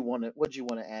 Daryl, what do you want to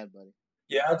add, buddy?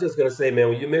 Yeah, I was just going to say, man,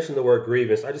 when you mentioned the word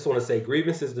grievance, I just want to say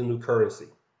grievance is the new currency.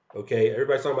 Okay,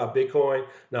 everybody's talking about Bitcoin.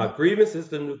 Now, grievance is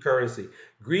the new currency.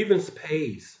 Grievance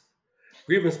pays.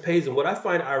 Grievance pays. And what I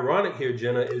find ironic here,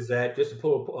 Jenna, is that, just to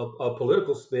put a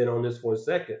political spin on this for a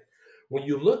second, when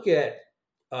you look at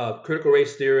critical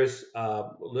race theorists,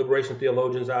 liberation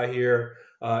theologians out here,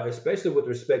 especially with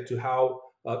respect to how,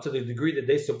 to the degree that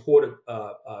they supported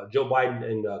Joe Biden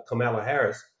and Kamala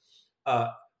Harris,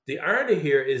 the irony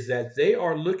here is that they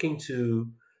are looking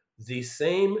to the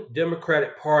same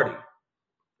Democratic Party,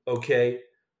 okay,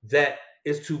 that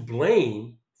is to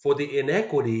blame for the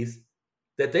inequities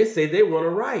that they say they want to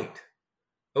right.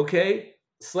 Okay,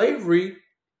 slavery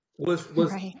was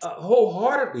right.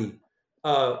 Wholeheartedly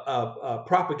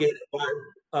propagated by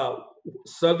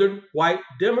Southern white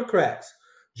Democrats.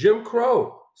 Jim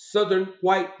Crow, Southern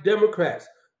white Democrats.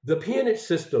 The peonage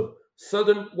system,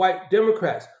 Southern white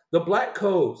Democrats. The black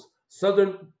codes,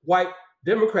 Southern white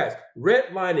Democrats.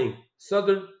 Redlining,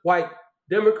 Southern white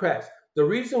Democrats. The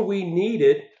reason we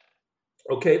needed,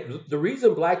 the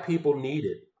reason black people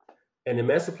needed an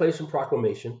Emancipation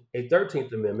Proclamation, a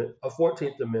 13th Amendment, a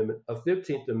 14th Amendment, a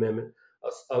 15th Amendment,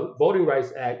 a Voting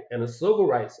Rights Act, and a Civil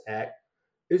Rights Act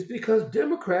is because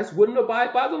Democrats wouldn't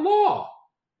abide by the law.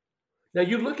 Now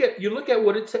you look at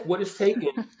what it's taken.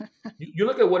 You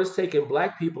look at what it's taken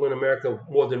black people in America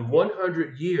more than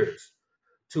 100 years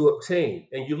to obtain,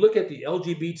 and you look at the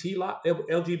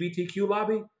LGBTQ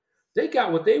lobby. They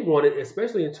got what they wanted,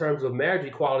 especially in terms of marriage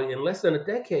equality, in less than a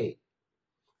decade.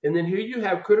 And then here you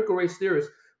have critical race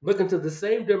theorists looking to the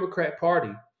same Democrat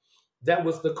Party that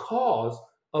was the cause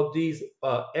of these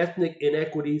ethnic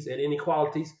inequities and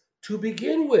inequalities to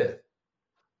begin with.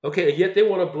 Okay, and yet they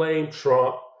want to blame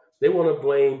Trump. They want to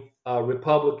blame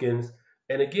Republicans.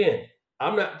 And again,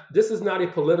 this is not a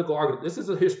political argument. This is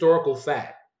a historical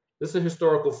fact.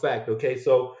 Okay,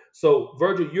 so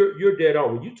Virgil, you're dead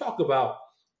on. When you talk about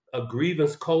a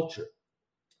grievance culture,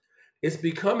 it's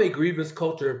become a grievance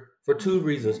culture for two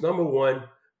reasons. Number one,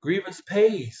 grievance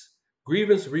pays,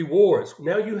 grievance rewards.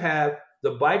 Now you have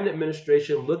the Biden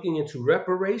administration looking into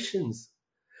reparations,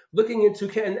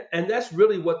 and that's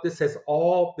really what this has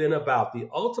all been about. The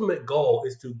ultimate goal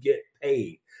is to get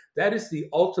paid. That is the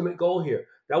ultimate goal here.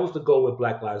 That was the goal with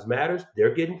Black Lives Matter.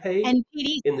 They're getting paid to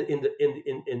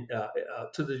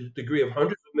the degree of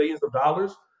hundreds of millions of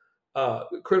dollars.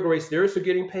 Critical race theorists are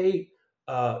getting paid.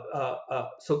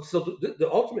 So the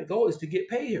ultimate goal is to get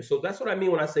paid here. So that's what I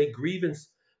mean when I say grievance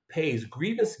pays.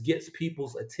 Grievance gets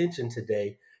people's attention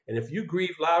today. And if you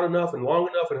grieve loud enough and long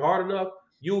enough and hard enough,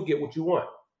 you will get what you want.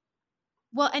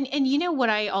 Well, and you know what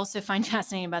I also find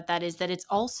fascinating about that is that it's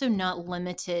also not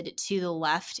limited to the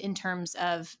left in terms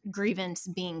of grievance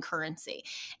being currency.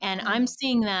 And I'm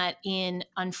seeing that in,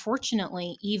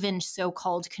 unfortunately, even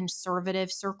so-called conservative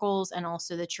circles and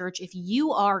also the church. If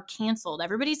you are canceled,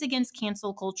 everybody's against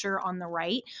cancel culture on the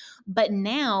right. But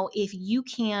now if you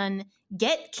can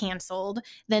get canceled,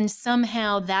 then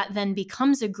somehow that then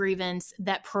becomes a grievance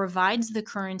that provides the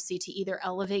currency to either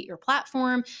elevate your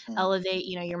platform, Mm. elevate,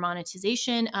 your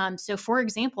monetization. So for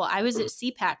example, I was at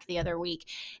CPAC the other week,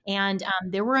 and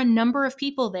there were a number of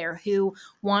people there who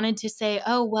wanted to say,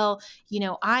 oh, well,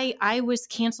 I was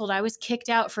canceled, I was kicked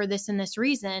out for this and this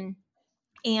reason.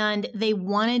 And they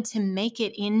wanted to make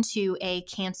it into a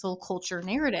cancel culture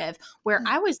narrative where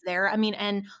I was there. I mean,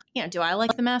 and, do I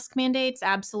like the mask mandates?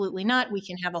 Absolutely not. We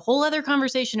can have a whole other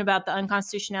conversation about the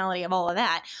unconstitutionality of all of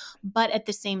that. But at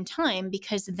the same time,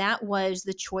 because that was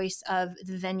the choice of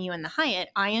the venue and the Hyatt,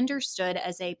 I understood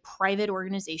as a private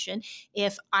organization,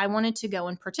 if I wanted to go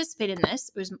and participate in this,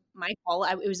 it was my call,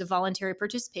 it was a voluntary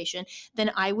participation, then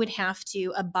I would have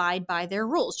to abide by their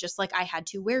rules, just like I had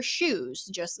to wear shoes,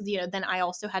 then I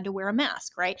also had to wear a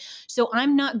mask, right? So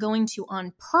I'm not going to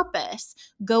on purpose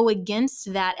go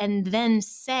against that and then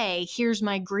say, here's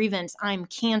my grievance, I'm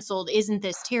canceled, isn't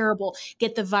this terrible,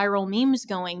 get the viral memes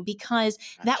going, because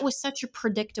that was such a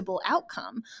predictable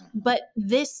outcome. But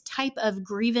this type of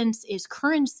grievance is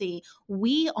currency.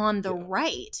 We on the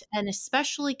right, and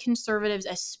especially conservatives,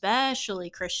 especially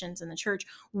Christians in the church,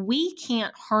 we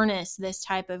can't harness this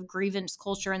type of grievance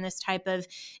culture and this type of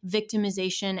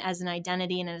victimization as an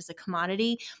identity and as a commodity,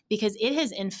 because it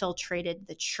has infiltrated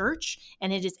the church,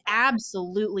 and it is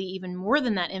absolutely even more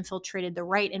than that infiltrated the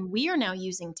right. And we are now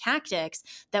using tactics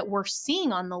that we're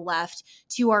seeing on the left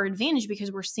to our advantage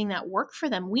because we're seeing that work for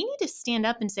them. We need to stand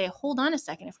up and say, hold on a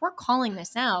second, if we're calling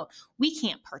this out, we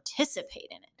can't participate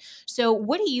in it. So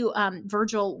what do you,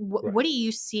 Virgil, what do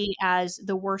you see as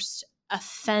the worst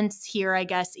offense here, I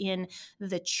guess, in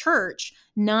the church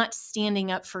not standing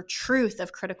up for truth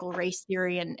of critical race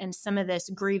theory and some of this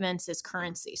grievance is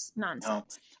currencies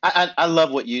nonsense? I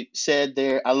love what you said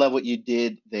there. I love what you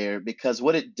did there, because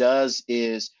what it does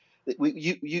is that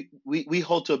we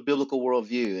hold to a biblical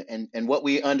worldview, and what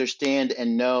we understand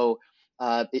and know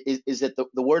is that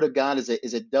the word of God is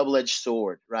a double-edged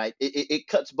sword, right? It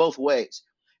cuts both ways.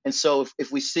 And so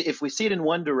if we see it in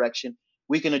one direction,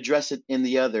 we can address it in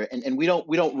the other, and we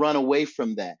don't run away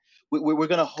from that. We're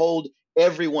going to hold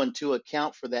everyone to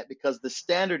account for that, because the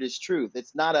standard is truth.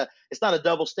 It's not a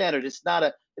double standard. This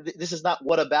is not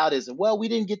whataboutism. Well, we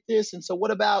didn't get this, and so what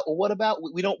about?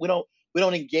 We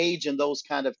don't engage in those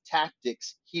kind of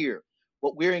tactics here.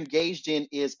 What we're engaged in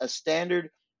is a standard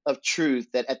of truth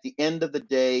that at the end of the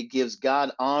day gives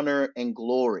God honor and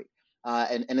glory.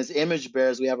 And as image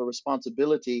bearers, we have a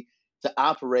responsibility to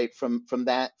operate from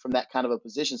that kind of a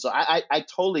position. So I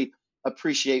totally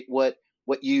appreciate what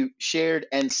you shared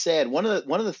and said. One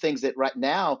of the things that right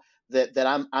now that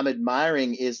I'm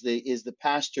admiring is the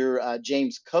pastor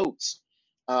James Coates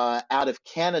out of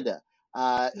Canada,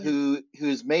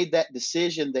 who's made that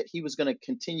decision that he was going to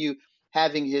continue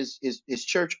having his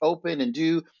church open and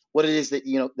do what it is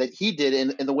that he did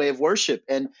in the way of worship,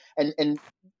 and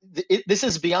this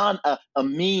is beyond a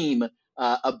meme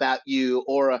about you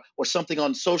or something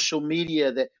on social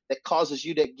media that causes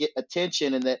you to get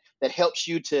attention and that helps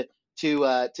you to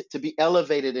be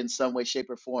elevated in some way, shape,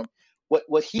 or form.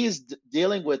 What he is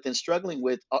dealing with and struggling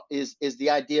with is the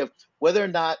idea of whether or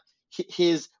not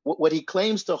what he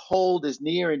claims to hold as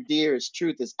near and dear as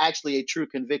truth is actually a true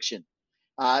conviction.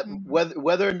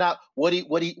 Whether or not what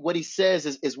he says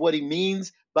is what he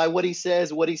means by what he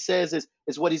says. What he says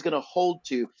is what he's going to hold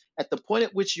to. At the point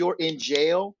at which you're in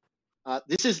jail,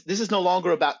 this is no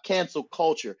longer about cancel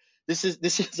culture. This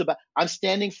is about, I'm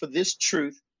standing for this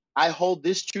truth. I hold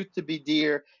this truth to be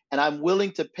dear, and I'm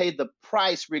willing to pay the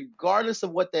price, regardless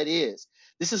of what that is.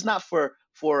 This is not for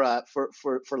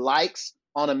likes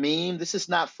on a meme. This is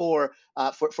not for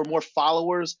more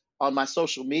followers on my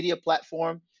social media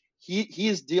platform. He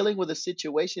is dealing with a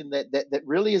situation that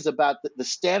really is about the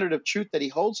standard of truth that he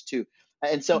holds to.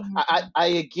 And so I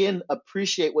again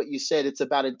appreciate what you said. It's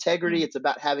about integrity. It's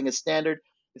about having a standard.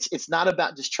 It's not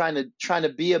about just trying to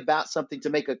be about something to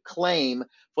make a claim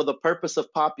for the purpose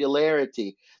of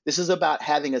popularity. This is about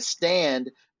having a stand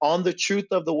on the truth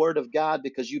of the word of God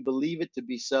because you believe it to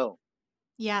be so.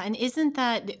 Yeah, and isn't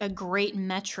that a great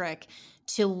metric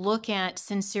to look at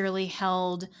sincerely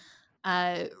held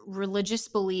religious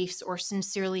beliefs or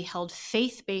sincerely held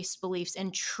faith-based beliefs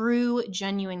and true,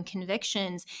 genuine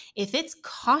convictions? If it's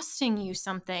costing you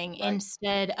something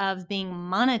instead of being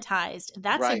monetized,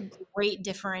 that's a great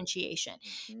differentiation.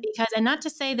 Because, and not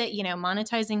to say that,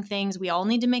 monetizing things, we all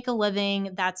need to make a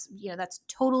living. That's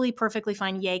totally perfectly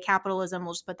fine. Yay, capitalism.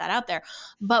 We'll just put that out there.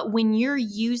 But when you're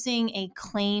using a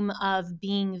claim of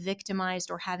being victimized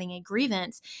or having a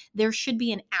grievance, there should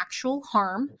be an actual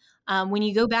harm. When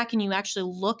you go back and you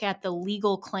actually look at the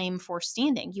legal claim for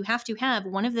standing, you have to have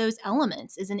one of those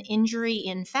elements is an injury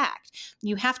in fact.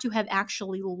 You have to have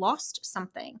actually lost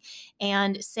something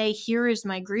and say, here is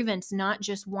my grievance, not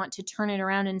just want to turn it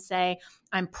around and say,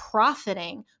 I'm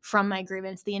profiting from my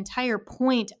grievance. The entire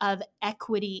point of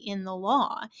equity in the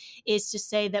law is to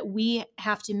say that we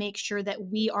have to make sure that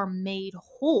we are made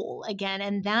whole again.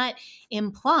 And that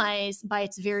implies, by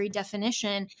its very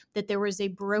definition, that there was a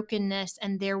brokenness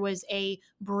and there was a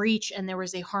breach and there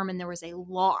was a harm and there was a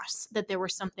loss, that there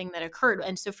was something that occurred.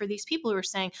 And so for these people who are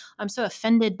saying, I'm so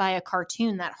offended by a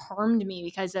cartoon that harmed me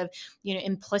because of,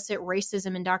 implicit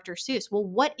racism in Dr. Seuss. Well,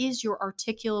 what is your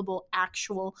articulable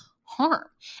actual harm?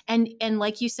 And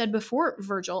like you said before,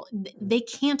 Virgil, they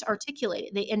can't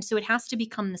articulate it. And so it has to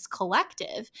become this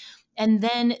collective. And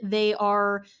then they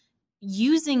are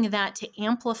using that to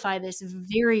amplify this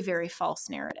very, very false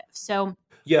narrative. So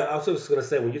Yeah, I was just going to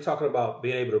say, when you're talking about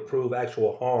being able to prove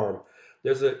actual harm,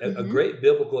 there's a mhm, great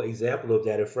biblical example of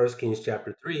that in 1 Kings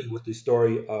chapter 3 with the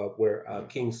story of where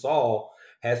King Saul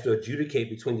has to adjudicate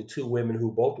between the two women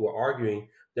who both were arguing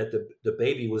that the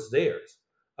baby was theirs.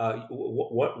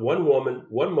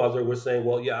 One mother was saying,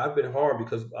 well, yeah, I've been harmed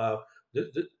because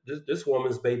this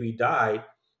woman's baby died,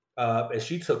 and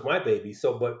she took my baby.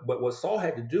 So, but what Saul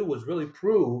had to do was really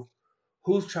prove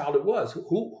whose child it was,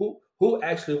 who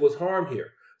actually was harmed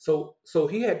here. So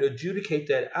he had to adjudicate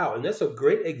that out, and that's a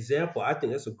great example. I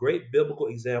think that's a great biblical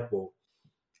example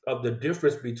of the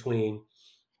difference between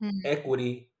mhm,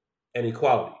 equity and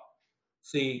equality.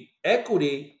 See,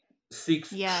 equity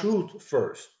seeks yes, truth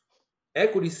first.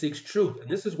 Equity seeks truth, and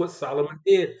this is what Solomon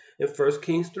did in 1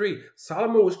 Kings 3.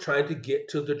 Solomon was trying to get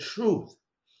to the truth.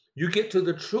 You get to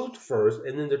the truth first,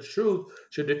 and then the truth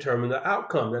should determine the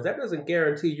outcome. Now, that doesn't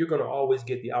guarantee you're going to always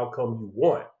get the outcome you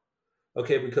want.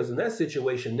 Okay, because in that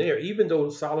situation there, even though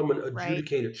Solomon right,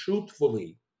 adjudicated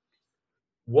truthfully,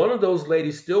 one of those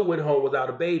ladies still went home without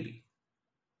a baby.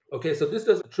 Okay, so this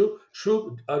doesn't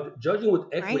judging with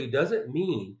right, equity doesn't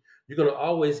mean you're going to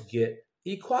always get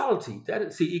equality.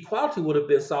 Equality would have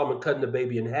been Solomon cutting the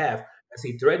baby in half as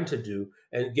he threatened to do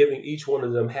and giving each one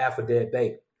of them half a dead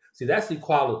baby. See, that's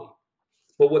equality.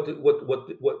 But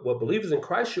what believers in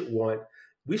Christ should want,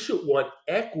 we should want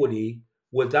equity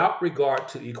without regard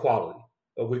to equality,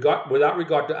 without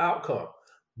regard to outcome.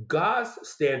 God's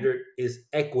standard is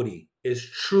equity, is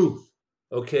truth.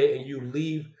 Okay, and you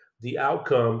leave the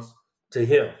outcomes to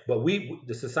Him. But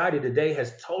the society today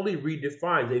has totally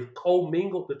redefined. They've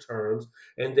commingled the terms,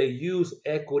 and they use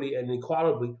equity and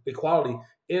equality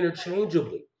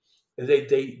interchangeably. And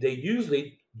they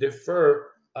usually defer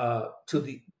to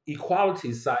the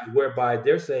equality side, whereby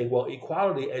they're saying, well,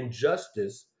 equality and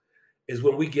justice is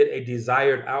when we get a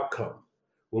desired outcome.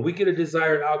 When we get a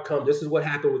desired outcome, this is what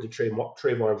happened with the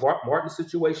Trayvon Martin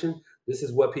situation. This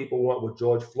is what people want with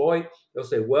George Floyd. They'll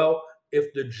say, well,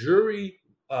 if the jury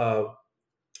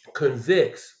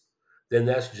convicts, then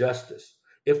that's justice.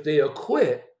 If they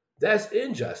acquit, that's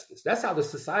injustice. That's how the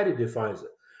society defines it.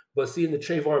 But see, in the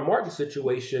Trayvon Martin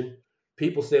situation,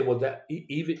 people say, well, that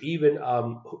even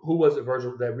who was it,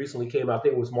 Virgil, that recently came out? I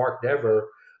think it was Mark Dever,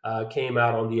 came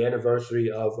out on the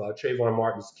anniversary of Trayvon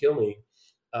Martin's killing,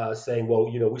 saying, well,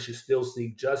 we should still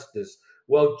seek justice.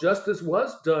 Well, justice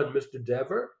was done, Mr.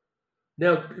 Dever.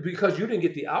 Now, because you didn't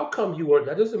get the outcome you wanted,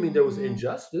 that doesn't mean there was mhm.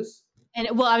 injustice. And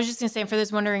well, I was just going to say, for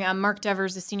those wondering, Mark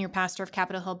Devers, the senior pastor of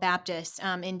Capitol Hill Baptist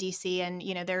in DC,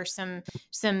 and there are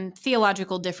some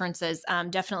theological differences,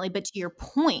 definitely. But to your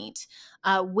point,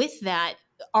 with that,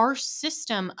 our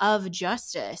system of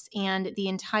justice and the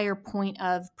entire point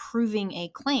of proving a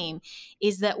claim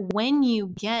is that when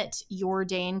you get your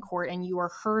day in court and you are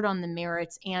heard on the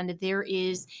merits and there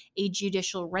is a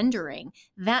judicial rendering,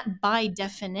 that by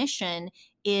definition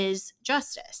is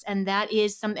justice. And that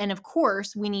is and of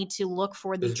course, we need to look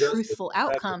for the It's justice. truthful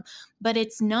Exactly. outcome, but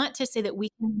it's not to say that we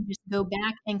can just go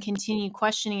back and continue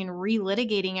questioning and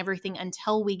relitigating everything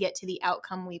until we get to the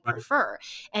outcome we Right. prefer.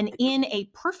 And in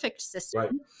a perfect system, Right.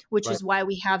 which Right. is why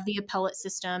we have the appellate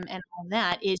system and all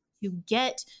that, is to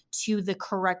get to the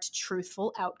correct,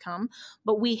 truthful outcome.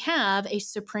 But we have a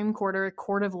Supreme Court or a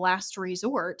court of last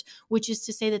resort, which is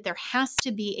to say that there has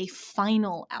to be a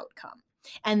final outcome.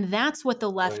 And that's what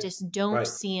the Right. leftists don't Right.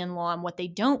 see in law and what they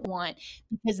don't want,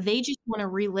 because they just want to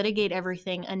relitigate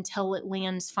everything until it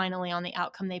lands finally on the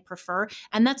outcome they prefer.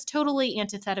 And that's totally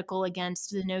antithetical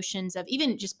against the notions of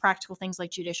even just practical things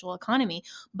like judicial economy,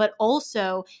 but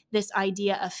also this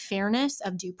idea of fairness,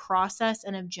 of due process,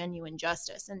 and of genuine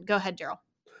justice. And go ahead, Daryl.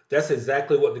 That's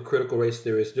exactly what the critical race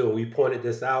theorists do. We pointed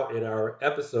this out in our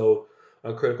episode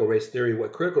on critical race theory.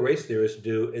 What critical race theorists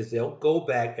do is they'll go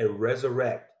back and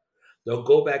resurrect They'll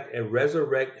go back and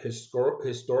resurrect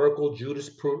historical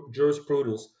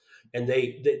jurisprudence, and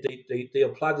they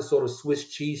apply the sort of Swiss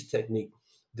cheese technique.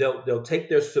 They'll take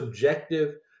their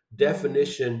subjective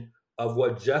definition of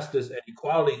what justice and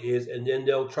equality is, and then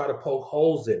they'll try to poke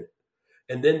holes in it.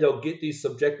 And then they'll get these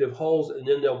subjective holes, and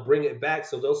then they'll bring it back.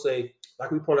 So they'll say,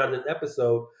 like we pointed out in an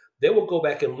episode, they will go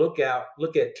back and look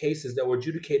at cases that were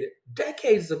adjudicated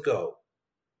decades ago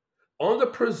on the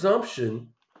presumption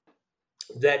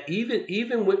that even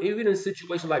in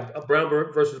situations like Brown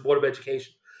versus Board of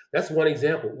Education, that's one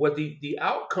example where the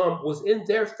outcome was in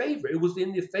their favor. It was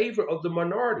in the favor of the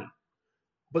minority.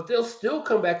 But they'll still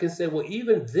come back and say, well,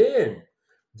 even then,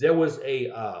 there was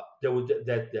that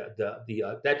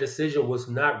decision was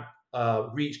not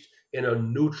reached in a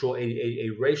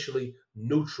racially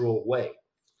neutral way.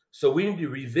 So we need to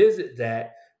revisit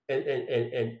that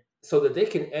and so that they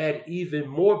can add even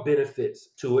more benefits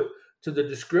to it, to the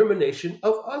discrimination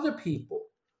of other people.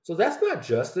 So that's not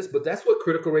justice, but that's what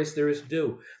critical race theorists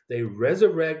do. They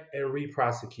resurrect and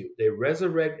re-prosecute. They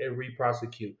resurrect and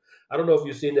re-prosecute. I don't know if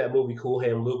you've seen that movie Cool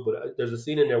Hand Luke, but there's a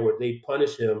scene in there where they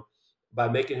punish him by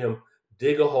making him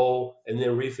dig a hole and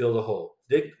then refill the hole.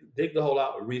 Dig the hole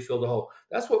out and refill the hole.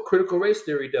 That's what critical race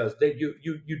theory does.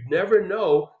 You never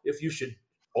know if you should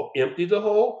empty the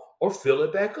hole or fill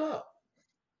it back up.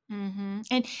 Mm-hmm.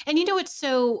 And it's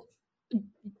so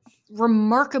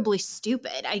remarkably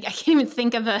stupid. I can't even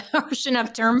think of a harsh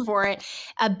enough term for it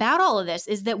about all of this,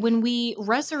 is that when we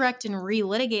resurrect and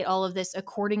relitigate all of this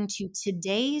according to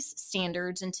today's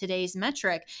standards and today's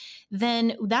metric,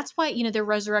 then that's why, they're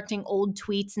resurrecting old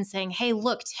tweets and saying, hey,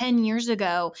 look, 10 years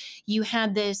ago, you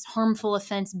had this harmful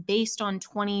offense based on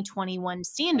 2021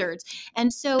 standards.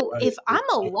 And so if I'm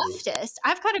a leftist,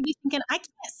 I've got to be thinking, I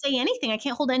can't say anything. I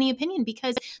can't hold any opinion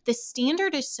because the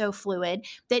standard is so fluid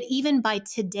that even by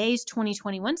today's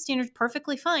 2021 standards,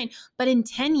 perfectly fine. But in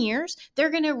 10 years,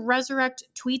 they're going to resurrect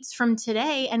tweets from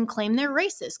today and claim they're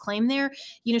racist, claim they're,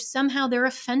 somehow they're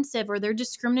offensive or they're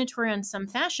discriminatory in some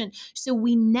fashion. So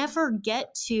we never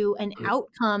get to an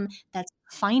outcome that's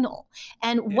final.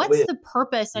 And what's the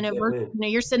purpose? And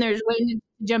you're sitting there just waiting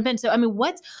to jump in. So, I mean,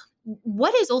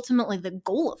 what is ultimately the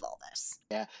goal of all this?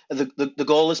 Yeah, the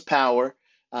goal is power.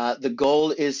 The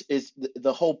goal is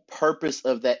the whole purpose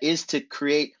of that is to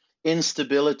create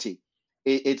instability.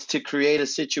 It's to create a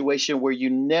situation where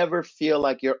you never feel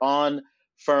like you're on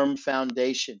firm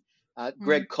foundation.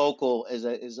 Greg Koukl is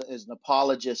an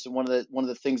apologist, and one of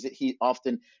the things that he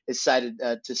often is cited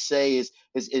to say is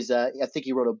I think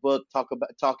he wrote a book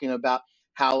talking about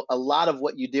how a lot of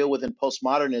what you deal with in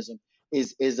postmodernism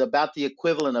is about the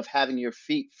equivalent of having your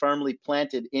feet firmly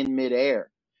planted in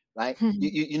midair. Right?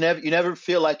 You never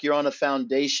feel like you're on a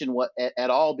foundation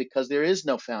at all because there is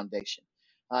no foundation.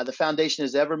 The foundation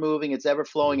is ever moving, it's ever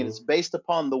flowing, and it's based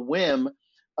upon the whim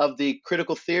of the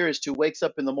critical theorist who wakes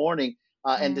up in the morning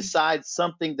and decides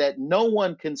something that no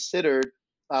one considered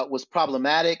was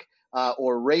problematic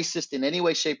or racist in any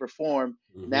way, shape, or form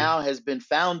now has been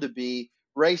found to be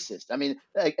racist. I mean,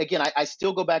 again, I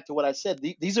still go back to what I said.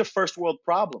 These are first world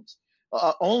problems.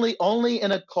 Only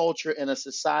in a culture, in a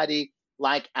society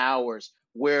like ours,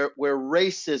 where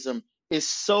racism is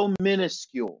so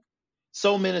minuscule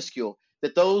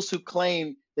that those who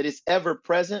claim that it's ever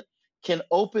present can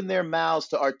open their mouths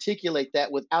to articulate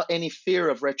that without any fear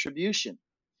of retribution.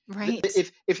 Right.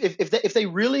 If they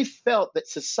really felt that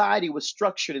society was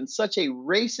structured in such a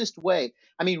racist way,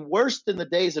 I mean, worse than the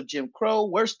days of Jim Crow,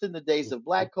 worse than the days of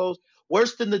Black codes,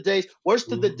 worse than the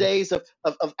days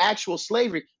of actual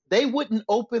slavery, they wouldn't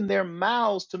open their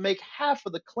mouths to make half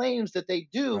of the claims that they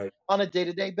do on a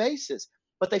day-to-day basis.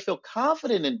 But they feel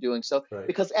confident in doing so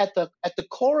because at the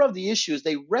core of the issue is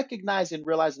they recognize and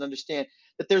realize and understand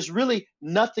that there's really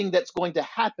nothing that's going to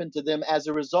happen to them as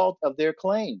a result of their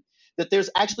claim. That there's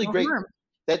actually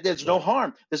there's no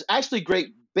harm. There's actually great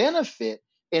benefit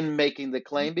in making the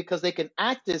claim because they can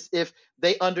act as if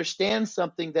they understand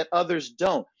something that others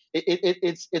don't.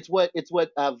 It's what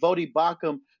Vodi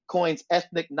Bakum coins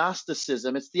ethnic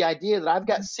Gnosticism. It's the idea that I've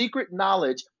got secret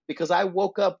knowledge because I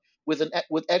woke up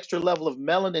with extra level of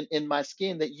melanin in my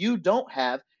skin that you don't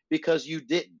have because you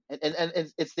didn't.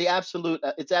 And it's the absolute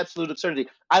absurdity.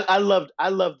 I loved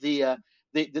the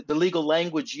legal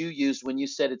language you used when you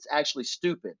said it's actually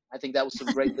stupid. I think that was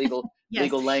some great legal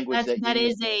language. That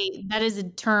is a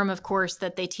term, of course,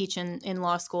 that they teach in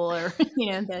law school, or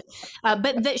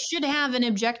but that should have an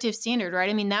objective standard, right?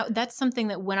 I mean, that's something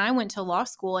that when I went to law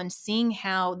school and seeing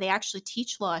how they actually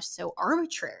teach law is so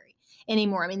arbitrary.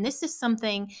 anymore. I mean, this is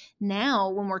something now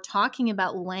when we're talking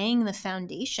about laying the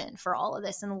foundation for all of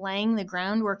this and laying the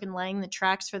groundwork and laying the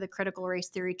tracks for the critical race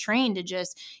theory train to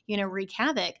just, wreak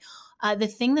havoc. The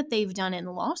thing that they've done in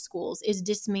law schools is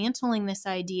dismantling this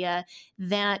idea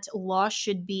that law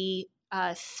should be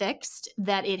fixed,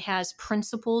 that it has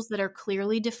principles that are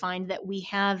clearly defined, that we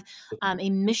have a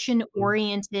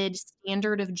mission-oriented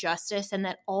standard of justice, and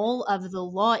that all of the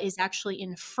law is actually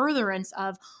in furtherance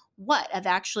of what? Of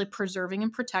actually preserving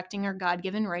and protecting our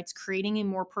God-given rights, creating a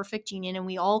more perfect union. And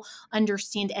we all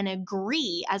understand and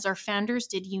agree, as our founders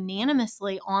did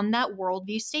unanimously, on that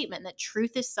worldview statement that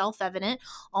truth is self-evident.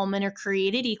 All men are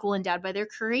created equal, endowed by their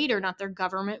creator, not their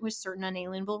government with certain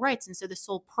unalienable rights. And so the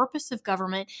sole purpose of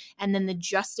government, and then the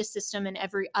justice system and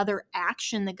every other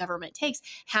action the government takes,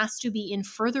 has to be in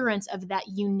furtherance of that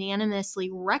unanimously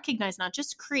recognized, not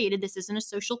just created, this isn't a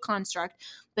social construct,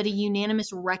 but a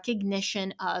unanimous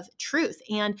recognition of truth.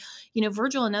 And,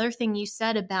 Virgil, another thing you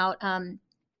said about,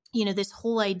 this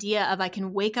whole idea of I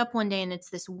can wake up one day and it's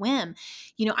this whim.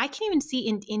 I can even see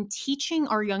in teaching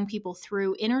our young people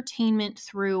through entertainment,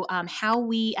 through how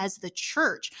we as the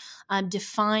church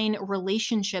define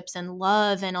relationships and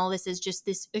love and all this is just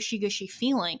this ushy-gushy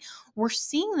feeling. We're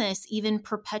seeing this even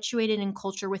perpetuated in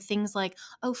culture with things like,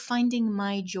 finding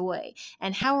my joy,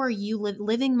 and how are you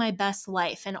living my best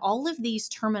life, and all of these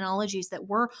terminologies that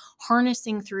we're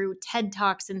harnessing through TED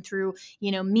Talks and through,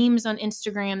 memes on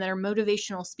Instagram that are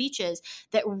motivational speeches,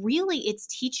 that really it's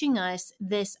teaching us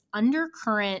this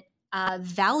undercurrent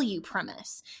value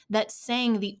premise that's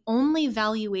saying the only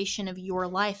valuation of your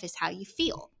life is how you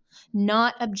feel,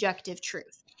 not objective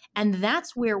truth. And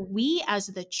that's where we as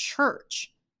the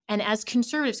church and as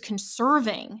conservatives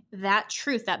conserving that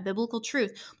truth, that biblical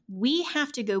truth, we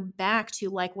have to go back to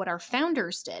like what our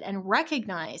founders did and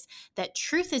recognize that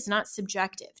truth is not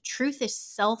subjective. Truth is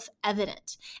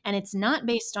self-evident, and it's not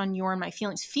based on your and my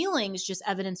feelings. Feelings just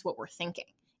evidence what we're thinking.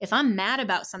 If I'm mad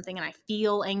about something and I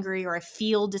feel angry or I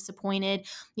feel disappointed,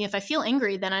 if I feel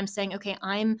angry, then I'm saying, okay,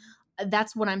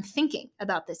 that's what I'm thinking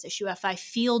about this issue. If I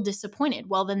feel disappointed,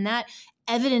 well, then that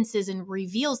evidences and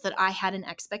reveals that I had an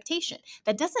expectation.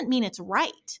 That doesn't mean it's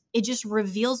right. It just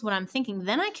reveals what I'm thinking.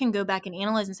 Then I can go back and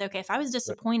analyze and say, okay, if I was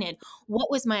disappointed,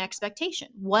 what was my expectation?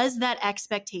 Was that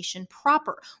expectation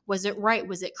proper? Was it right?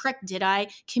 Was it correct? Did I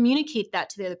communicate that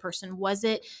to the other person? Was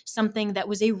it something that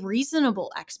was a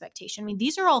reasonable expectation? I mean,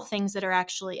 these are all things that are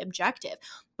actually objective.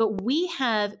 But we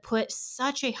have put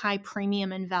such a high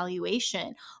premium and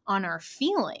valuation on our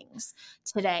feelings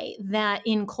today that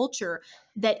in culture,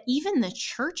 that even the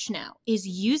church now is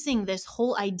using this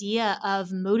whole idea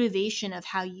of motivation of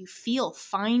how you feel,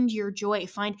 find your joy,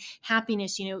 find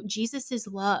happiness. Jesus is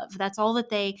love. That's all that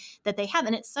they have.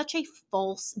 And it's such a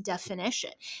false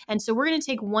definition. And so we're going to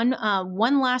take one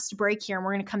last break here, and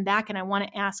we're going to come back, and I want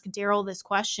to ask Daryl this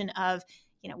question of,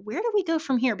 where do we go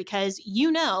from here? Because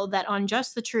that on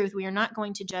Just the Truth, we are not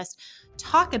going to just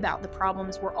talk about the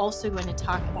problems. We're also going to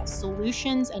talk about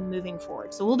solutions and moving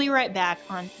forward. So we'll be right back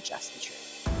on Just the Truth.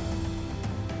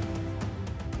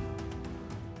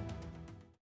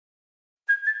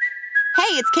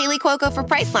 Hey, it's Kaylee Cuoco for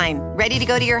Priceline. Ready to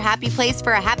go to your happy place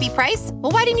for a happy price?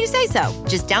 Well, why didn't you say so?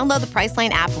 Just download the Priceline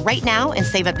app right now and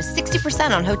save up to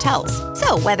 60% on hotels.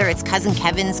 So whether it's Cousin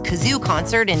Kevin's Kazoo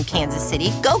Concert in Kansas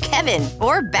City, go Kevin,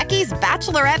 or Becky's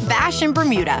Bachelorette Bash in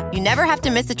Bermuda, you never have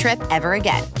to miss a trip ever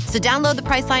again. So download the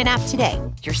Priceline app today.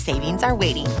 Your savings are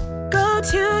waiting. Go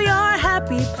to your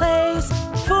happy place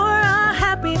for a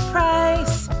happy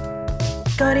price.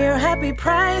 Go to your happy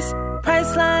price,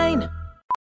 Priceline.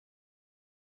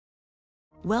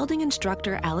 Welding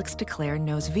instructor Alex DeClaire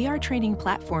knows VR training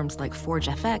platforms like Forge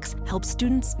FX help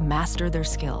students master their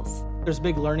skills. There's a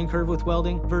big learning curve with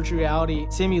welding. Virtual reality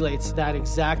simulates that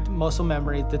exact muscle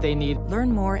memory that they need.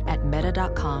 Learn more at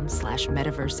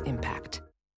meta.com/metaverseimpact.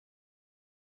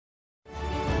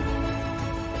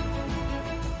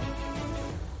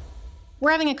 We're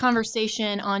having a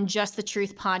conversation on Just the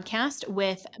Truth podcast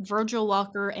with Virgil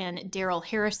Walker and Daryl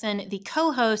Harrison, the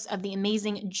co-hosts of the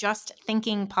amazing Just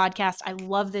Thinking podcast. I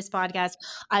love this podcast.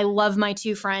 I love my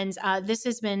two friends. This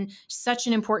has been such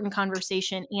an important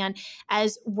conversation. And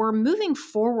as we're moving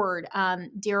forward,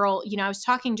 Daryl, I was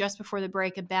talking just before the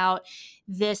break about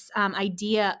this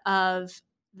idea of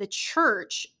the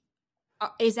church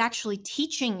is actually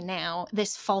teaching now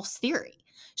this false theory.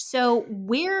 So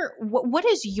what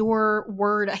is your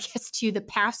word, I guess, to the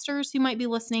pastors who might be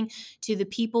listening, to the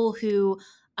people who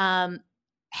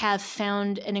have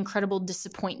found an incredible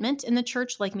disappointment in the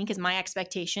church like me, because my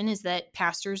expectation is that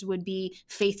pastors would be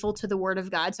faithful to the word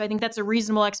of God. So I think that's a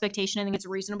reasonable expectation. I think it's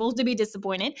reasonable to be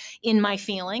disappointed in my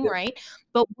feeling, right?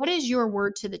 But what is your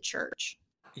word to the church?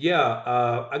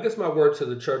 Yeah, I guess my word to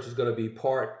the church is going to be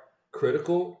part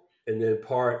critical and then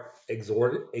part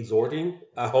exhorting.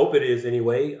 I hope it is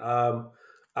anyway.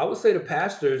 I would say to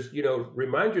pastors,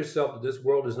 remind yourself that this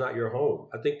world is not your home.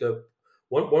 I think the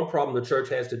one problem the church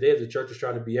has today is the church is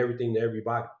trying to be everything to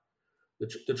everybody.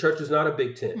 The church is not a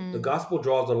big tent. The gospel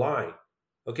draws a line.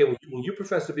 Okay, when you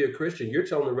profess to be a Christian, you're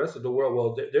telling the rest of the world,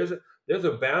 well, there's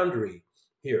a boundary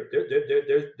here.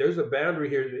 There's a boundary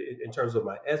here in terms of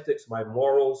my ethics, my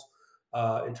morals,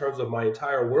 in terms of my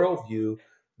entire worldview.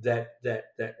 And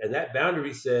that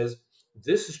boundary says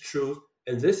this is truth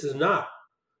and this is not.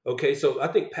 Okay, so I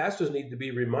think pastors need to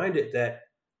be reminded that.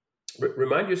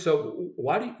 Remind yourself,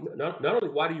 why do you not only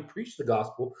why do you preach the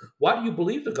gospel? Why do you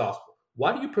believe the gospel?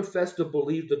 Why do you profess to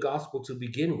believe the gospel to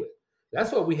begin with?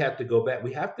 That's what we have to go back.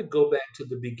 We have to go back to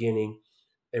the beginning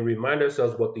and remind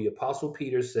ourselves what the Apostle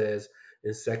Peter says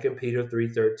in 2 Peter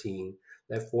 3:13,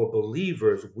 that for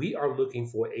believers, we are looking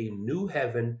for a new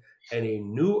heaven and a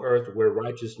new earth where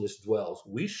righteousness dwells.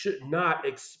 We should not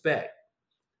expect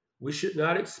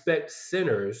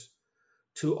sinners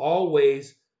to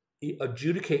always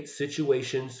adjudicate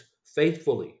situations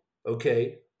faithfully.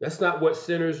 Okay, that's not what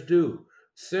sinners do.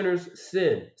 Sinners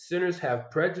sin. Sinners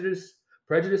have prejudices.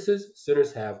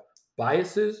 Sinners have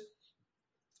biases.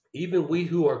 Even we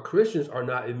who are Christians are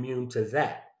not immune to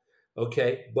that.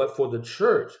 Okay, but for the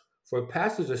church, for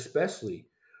pastors especially,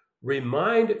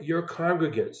 remind your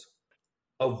congregants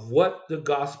of what the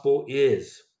gospel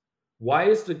is. Why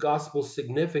is the gospel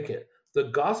significant? The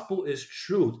gospel is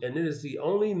truth, and it is the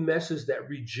only message that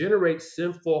regenerates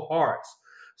sinful hearts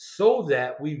so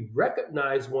that we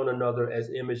recognize one another as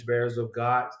image bearers of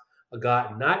God,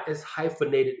 not as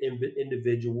hyphenated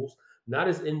individuals, not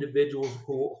as individuals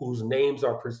whose names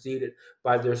are preceded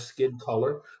by their skin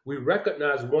color. We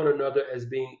recognize one another as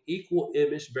being equal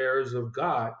image bearers of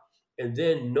God, and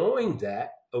then knowing that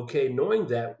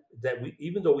we,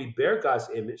 even though we bear God's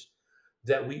image,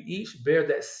 that we each bear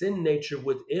that sin nature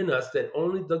within us that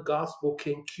only the gospel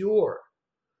can cure.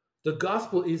 The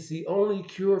gospel is the only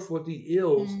cure for the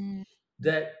ills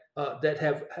that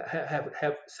have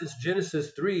since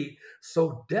Genesis 3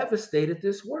 so devastated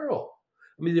this world.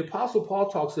 I mean, the Apostle Paul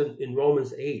talks in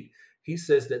Romans 8. He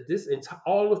says that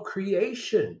all of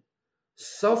creation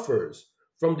suffers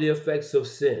from the effects of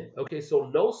sin. Okay, so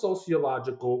no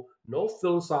sociological, no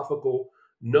philosophical,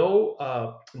 no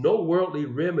worldly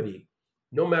remedy,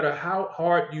 no matter how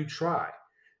hard you try,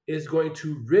 is going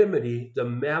to remedy the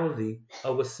malady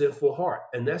of a sinful heart,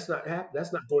 and that's not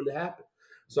going to happen.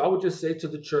 So I would just say to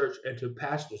the church and to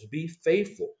pastors, be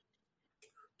faithful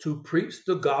to preach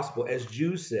the gospel, as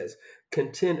Jude says,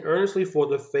 contend earnestly for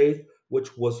the faith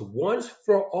which was once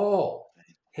for all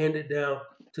handed down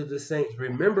to the saints.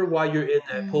 Remember why you're in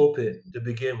that pulpit to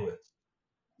begin with.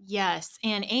 Yes,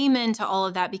 and amen to all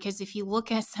of that, because if you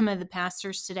look at some of the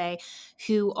pastors today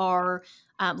who are,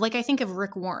 like I think of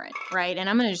Rick Warren, right? And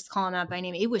I'm going to just call him out by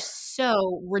name. It was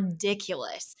so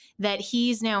ridiculous that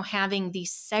he's now having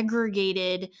these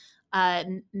segregated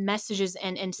messages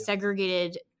and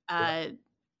segregated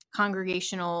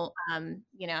congregational, I'm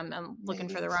looking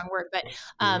for the wrong word, but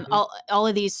all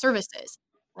of these services,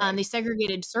 these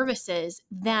segregated services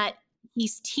that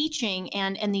he's teaching,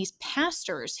 and these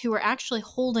pastors who are actually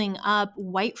holding up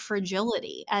white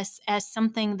fragility as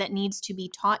something that needs to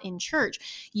be taught in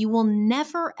church. You will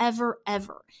never, ever,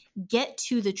 ever get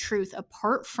to the truth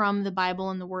apart from the Bible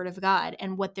and the Word of God.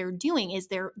 And what they're doing is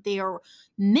they are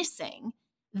missing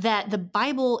that the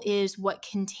Bible is what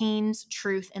contains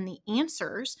truth and the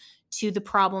answers to the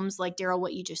problems, like Daryl,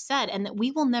 what you just said, and that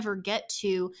we will never get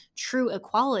to true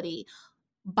equality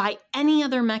by any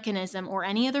other mechanism or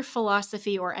any other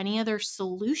philosophy or any other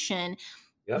solution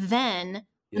than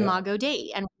Imago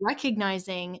Dei, and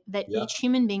recognizing that each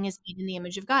human being is made in the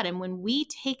image of God. And when we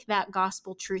take that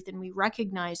gospel truth and we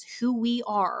recognize who we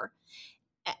are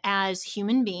as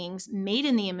human beings made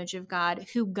in the image of God,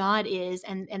 who God is,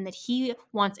 and that he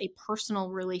wants a personal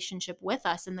relationship with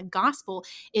us. And the gospel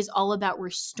is all about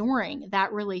restoring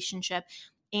that relationship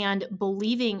and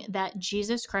believing that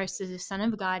Jesus Christ is the Son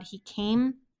of God. He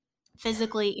came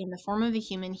physically in the form of a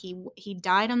human. He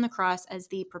died on the cross as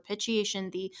the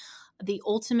propitiation, the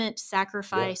ultimate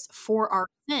sacrifice for our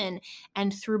sin.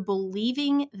 And through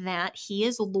believing that he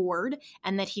is Lord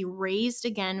and that he raised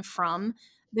again from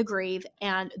the grave,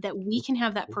 and that we can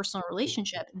have that personal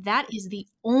relationship, that is the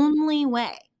only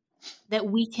way that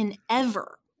we can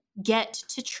ever get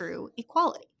to true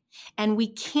equality. And we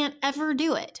can't ever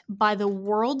do it by the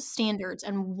world standards.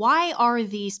 And why are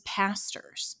these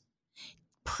pastors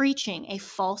preaching a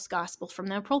false gospel from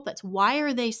their pulpits? Why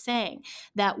are they saying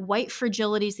that white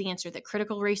fragility is the answer, that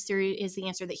critical race theory is the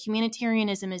answer, that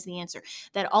humanitarianism is the answer,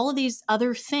 that all of these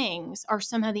other things are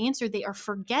somehow the answer? They are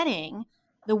forgetting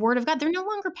the word of God. They're no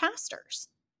longer pastors.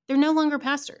 They're no longer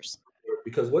pastors.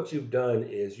 Because what you've done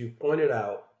is you pointed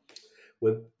out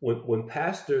when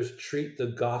pastors treat the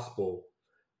gospel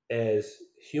as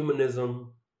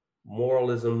humanism,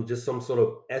 moralism, just some sort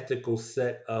of ethical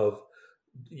set of,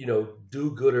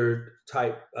 do-gooder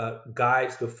type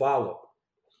guides to follow,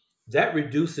 that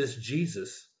reduces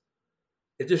Jesus.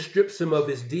 It just strips him of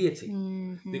his deity,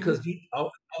 because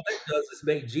all that does is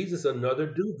make Jesus another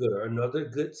do-gooder, another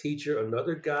good teacher,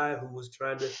 another guy who was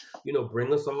trying to,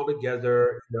 bring us all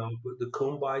together, the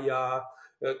kumbaya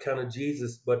kind of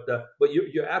Jesus. But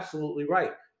you're absolutely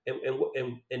right,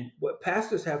 and what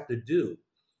pastors have to do,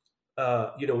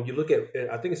 when you look at,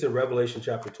 I think it's in Revelation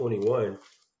chapter 21,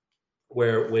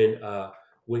 where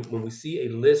when we see a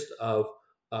list of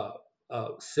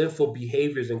sinful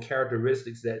behaviors and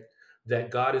characteristics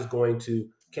that God is going to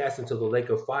cast into the lake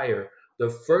of fire, the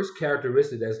first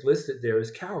characteristic that's listed there is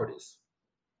cowardice.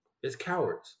 It's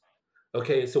cowards.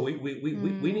 Okay, so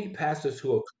we need pastors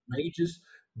who are courageous,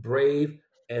 brave,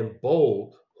 and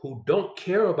bold, who don't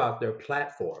care about their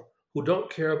platform, who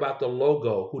don't care about the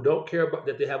logo, who don't care about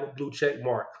that they have a blue check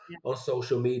mark on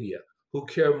social media, who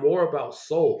care more about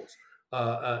souls.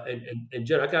 And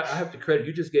Jen, I have to credit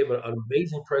you. Just gave an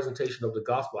amazing presentation of the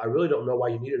gospel. I really don't know why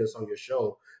you needed us on your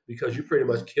show, because you pretty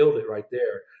much killed it right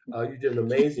there. You did an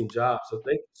amazing job. So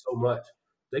thank you so much.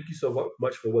 Thank you so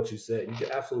much for what you said. You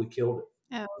absolutely killed it.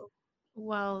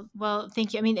 Oh, well,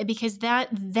 thank you. I mean, because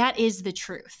that is the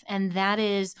truth, and that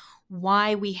is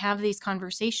why we have these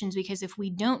conversations. Because if we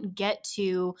don't get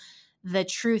to the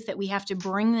truth that we have to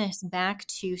bring this back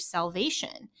to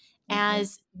salvation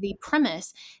as the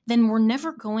premise, then we're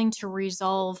never going to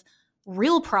resolve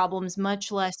real problems,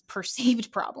 much less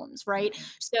perceived problems, right?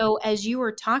 So as you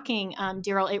were talking,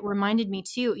 Daryl, it reminded me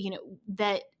too,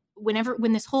 that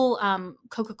when this whole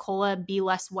Coca-Cola Be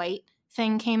Less White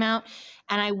thing came out,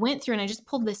 and I went through and I just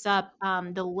pulled this up,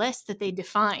 the list that they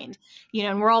defined,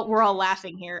 and we're all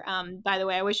laughing here. By the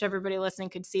way, I wish everybody listening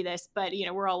could see this, but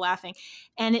we're all laughing.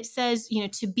 And it says,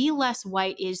 to be less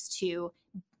white is to,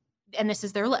 and this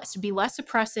is their list: be less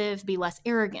oppressive, be less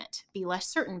arrogant, be less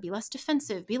certain, be less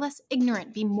defensive, be less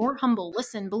ignorant, be more humble,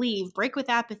 listen, believe, break with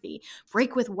apathy,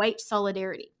 break with white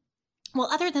solidarity.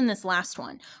 Well, other than this last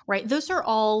one, right? Those are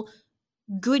all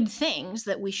good things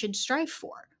that we should strive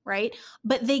for, right?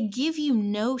 But they give you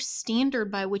no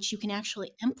standard by which you can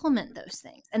actually implement those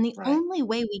things. And the only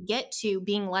way we get to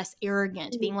being less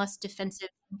arrogant, being less defensive,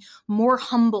 more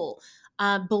humble,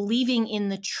 believing in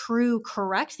the true,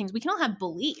 correct things. We can all have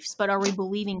beliefs, but are we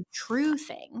believing true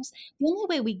things? The only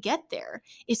way we get there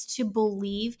is to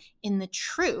believe in the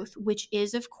truth, which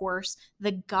is, of course,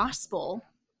 the gospel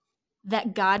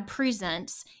that God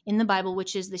presents in the Bible,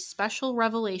 which is this special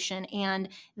revelation, and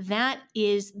that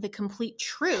is the complete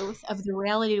truth of the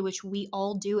reality to which we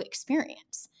all do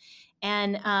experience.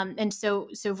 And so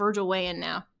Virgil, weigh in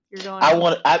now. You're going.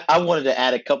 I wanted to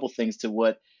add a couple things to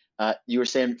what you were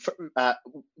saying.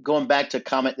 Going back to a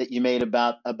comment that you made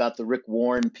about the Rick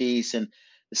Warren piece and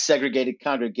the segregated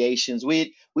congregations.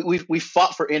 We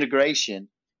fought for integration,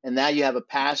 and now you have a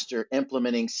pastor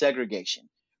implementing segregation.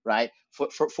 Right?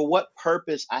 For what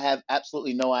purpose? I have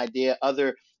absolutely no idea,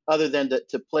 other than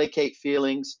to placate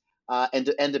feelings,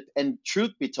 and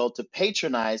truth be told, to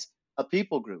patronize a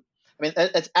people group. I mean,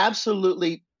 that's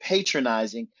absolutely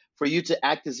patronizing for you to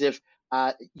act as if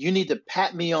you need to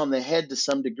pat me on the head to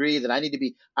some degree, that I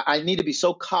need to be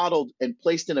so coddled and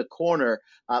placed in a corner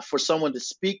for someone to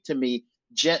speak to me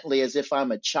gently as if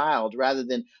I'm a child, rather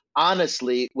than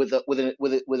honestly with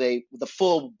the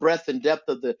full breadth and depth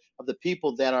of the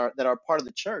people that are part of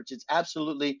the church. It's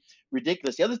absolutely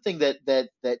ridiculous. The other thing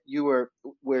that you were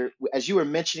as you were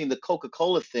mentioning the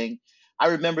Coca-Cola thing, I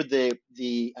remember the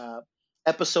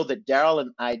episode that Daryl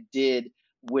and I did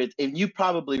with, and you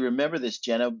probably remember this,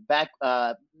 Jenna, back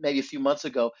maybe a few months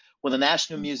ago, when the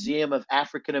National Museum of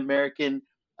African American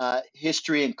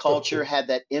History and Culture had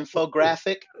that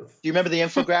infographic. Do you remember the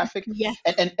infographic? Yeah.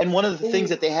 And one of the things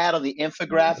that they had on the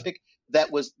infographic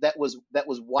that was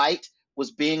white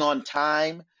was being on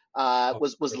time,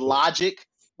 was logic,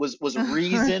 was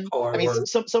reason. I mean,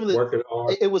 some of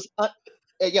the it was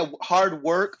hard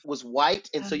work was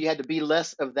white, and so you had to be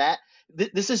less of that.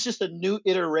 This is just a new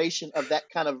iteration of that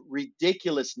kind of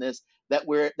ridiculousness that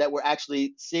we're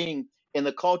actually seeing in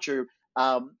the culture.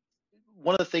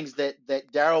 One of the things that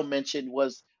Daryl mentioned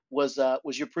was was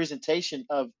your presentation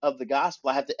of the gospel.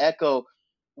 I have to echo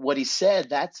what he said.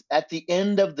 That's at the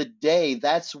end of the day,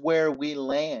 that's where we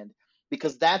land,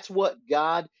 because that's what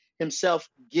God himself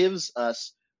gives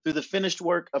us through the finished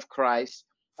work of Christ,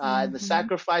 and the Mm-hmm.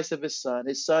 sacrifice of his son.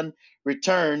 His son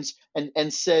returns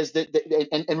and says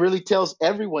and really tells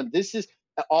everyone, this is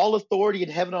all authority in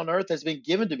heaven and on earth has been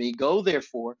given to me. Go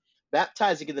therefore,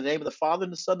 baptizing in the name of the Father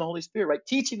and the Son and the Holy Spirit, right?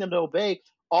 Teaching them to obey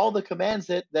all the commands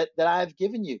that I have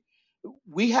given you.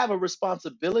 We have a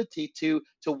responsibility to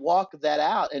walk that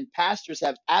out, and pastors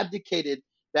have abdicated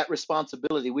that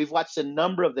responsibility. We've watched a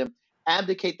number of them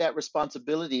abdicate that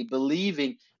responsibility,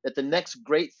 believing that the next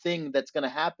great thing that's going to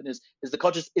happen is the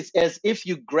culture. It's as if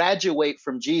you graduate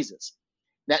from Jesus.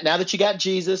 Now that you got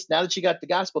Jesus, now that you got the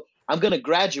gospel, I'm going to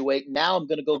graduate. Now I'm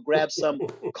going to go grab some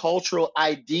cultural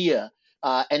idea,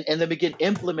 and then begin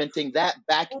implementing that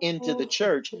back into the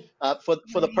church, for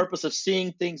the Right. purpose of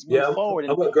seeing things move Yeah, forward.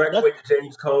 I'm And going to not, graduate to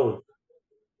James Cone.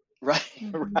 right,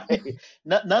 Mm-hmm. right.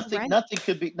 Nothing, Right.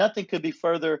 nothing could be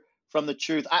further from the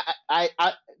truth.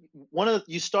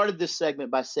 You started this segment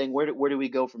by saying, where do we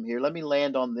go from here? Let me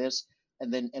land on this,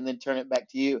 and then turn it back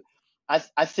to you.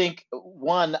 I think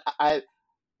one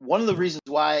of the reasons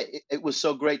why it was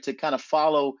so great to kind of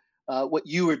follow what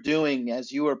you were doing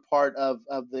as you were part of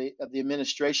the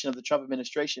administration of the Trump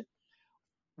administration.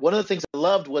 One of the things I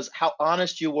loved was how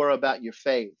honest you were about your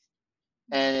faith,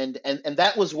 and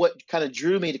that was what kind of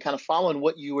drew me to kind of following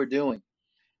what you were doing.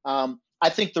 I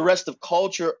think the rest of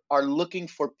culture are looking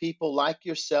for people like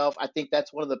yourself. I think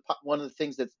that's one of the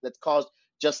things that's caused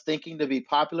Just Thinking to be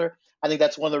popular. I think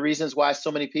that's one of the reasons why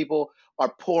so many people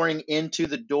are pouring into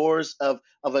the doors of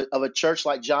a church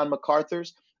like John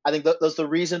MacArthur's. I think those are the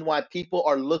reason why people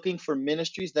are looking for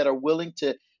ministries that are willing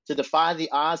to defy the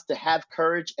odds, to have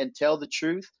courage and tell the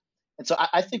truth. And so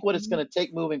I think what it's Mm-hmm. going to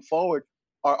take moving forward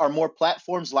are more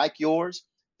platforms like yours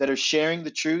that are sharing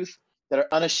the truth, that are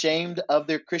unashamed of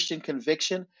their Christian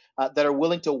conviction, that are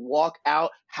willing to walk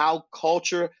out how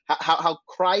culture, how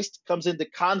Christ comes into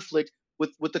conflict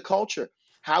with the culture,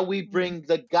 how we bring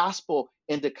the gospel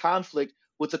into conflict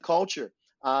with the culture,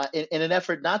 in an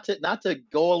effort not to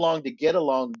go along to get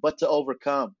along, but to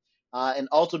overcome. And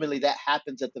ultimately, that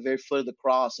happens at the very foot of the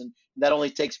cross, and that only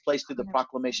takes place through the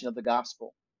proclamation of the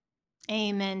gospel.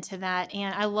 Amen to that.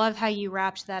 And I love how you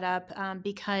wrapped that up,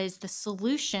 because the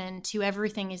solution to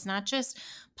everything is not just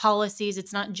policies.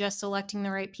 It's not just electing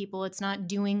the right people. It's not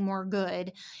doing more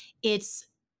good. It's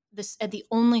this, the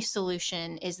only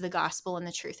solution is the gospel and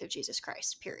the truth of Jesus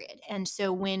Christ, period. And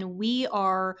so when we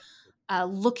are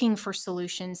looking for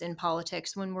solutions in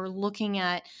politics, when we're looking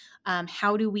at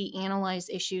how do we analyze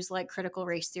issues like critical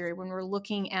race theory, when we're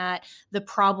looking at the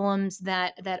problems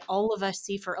that all of us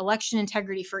see for election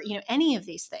integrity, for any of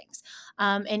these things,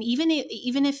 and even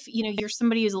if you're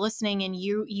somebody who's listening and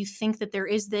you think that there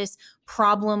is this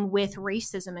problem with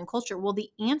racism and culture, well, the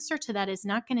answer to that is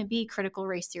not going to be critical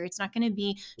race theory. It's not going to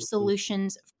be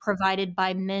solutions provided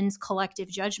by men's collective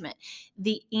judgment.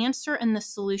 The answer and the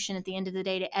solution at the end of the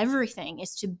day to everything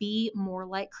is to be more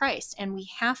like Christ. And we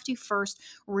have to first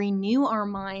renew our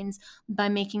minds by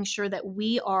making sure that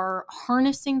we are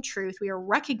harnessing truth, we are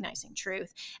recognizing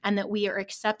truth, and that we are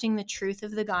accepting the truth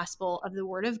of the gospel of the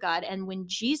Word of God. And when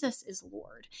Jesus is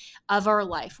Lord of our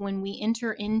life, when we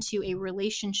enter into a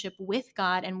relationship with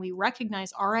God and we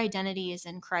recognize our identity is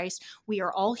in Christ, we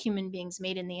are all human beings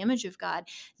made in the image of God.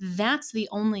 That's the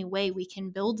only way we can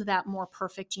build that more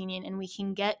perfect union, and we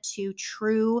can get to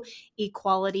true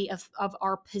equality of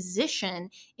our position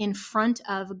in front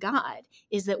of God,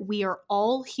 is that we are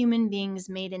all human beings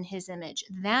made in His image.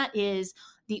 That is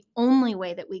the only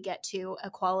way that we get to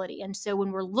equality. And so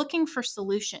when we're looking for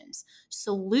solutions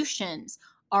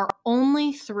are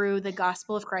only through the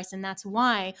gospel of Christ. And that's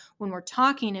why when we're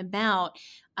talking about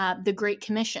the Great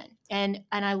Commission, and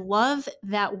I love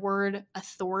that word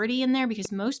authority in there,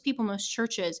 because most people, most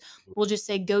churches will just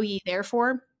say, go ye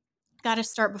therefore. Got to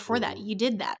start before that. You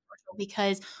did that.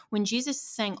 Because when Jesus is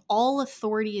saying all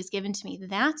authority is given to me,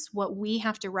 that's what we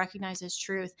have to recognize as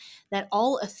truth, that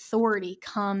all authority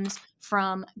comes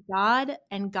from God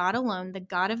and God alone, the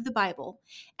God of the Bible.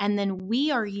 And then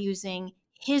we are using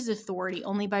His authority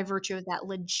only by virtue of that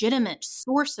legitimate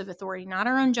source of authority, not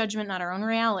our own judgment, not our own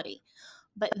reality,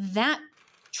 but that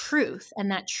truth and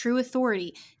that true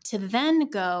authority to then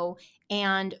go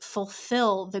and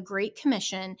fulfill the Great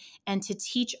Commission and to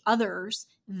teach others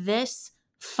this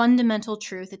fundamental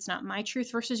truth. It's not my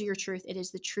truth versus your truth. It is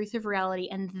the truth of reality.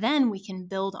 And then we can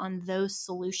build on those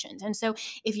solutions. And so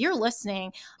if you're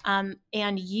listening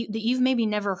and you've maybe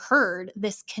never heard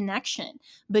this connection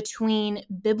between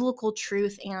biblical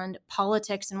truth and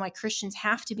politics and why Christians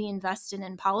have to be invested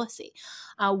in policy,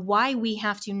 why we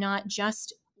have to not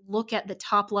just look at the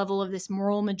top level of this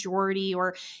moral majority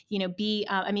or,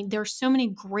 there's so many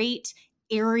great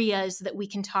areas that we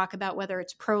can talk about, whether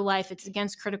it's pro-life, it's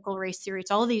against critical race theory,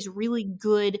 it's all of these really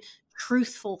good,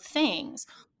 truthful things.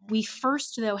 We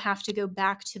first, though, have to go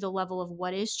back to the level of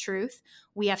what is truth.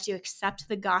 We have to accept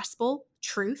the gospel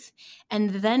truth, and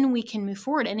then we can move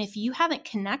forward. And if you haven't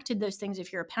connected those things,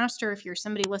 if you're a pastor, if you're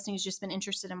somebody listening who's just been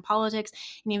interested in politics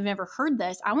and you've never heard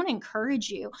this, I want to encourage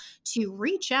you to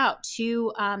reach out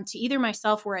to either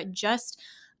myself. We're at Just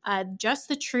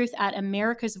the Truth at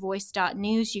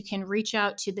americasvoice.news. You can reach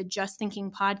out to the Just Thinking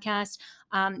podcast.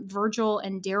 Virgil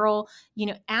and Daryl,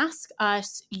 ask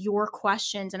us your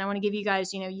questions. And I want to give you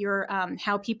guys, your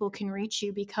how people can reach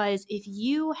you, because if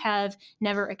you have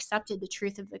never accepted the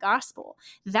truth of the gospel,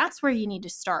 that's where you need to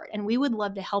start. And we would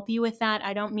love to help you with that.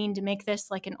 I don't mean to make this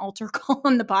like an altar call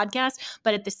on the podcast,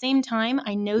 but at the same time,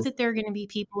 I know that there are going to be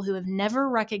people who have never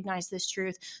recognized this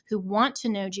truth, who want to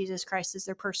know Jesus Christ as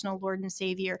their personal Lord and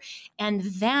Savior. And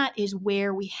that is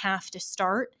where we have to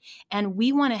start. And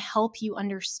we want to help you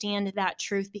understand that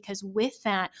truth, because with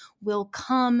that will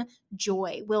come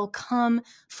joy, will come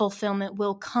fulfillment,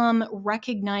 will come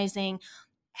recognizing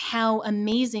how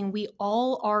amazing we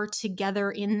all are together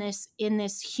in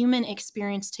this human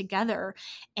experience together.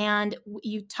 And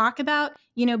you talk about,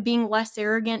 being less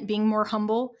arrogant, being more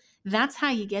humble. That's how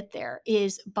you get there,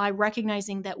 is by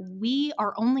recognizing that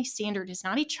our only standard is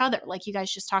not each other, like you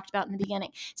guys just talked about in the beginning.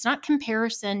 It's not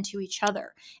comparison to each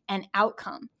other and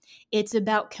outcome. It's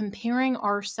about comparing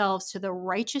ourselves to the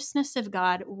righteousness of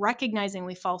God, recognizing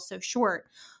we fall so short,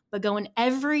 but going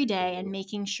every day and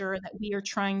making sure that we are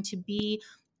trying to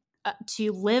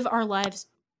live our lives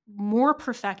more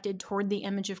perfected toward the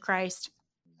image of Christ.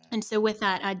 And so with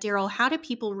that, Daryl, how do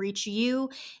people reach you,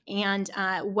 and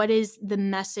what is the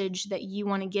message that you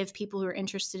want to give people who are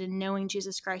interested in knowing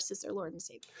Jesus Christ as their Lord and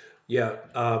Savior? Yeah,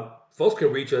 folks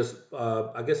can reach us,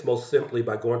 I guess, most simply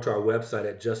by going to our website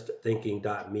at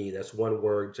justthinking.me. That's one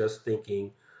word,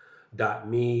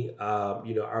 justthinking.me.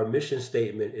 Our mission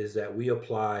statement is that we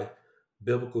apply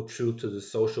biblical truth to the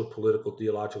social, political,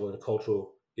 theological, and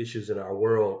cultural issues in our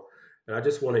world. And I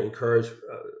just want to encourage,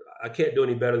 I can't do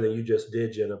any better than you just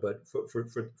did, Jenna, but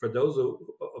for those of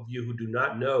you who do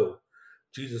not know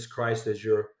Jesus Christ as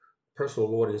your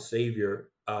personal Lord and Savior,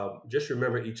 just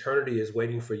remember eternity is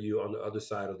waiting for you on the other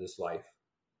side of this life.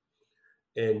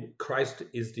 And Christ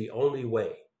is the only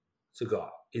way to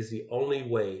God,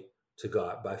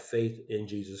 by faith in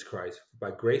Jesus Christ.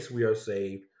 By grace we are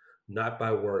saved, not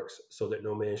by works, so that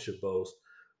no man should boast.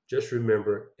 Just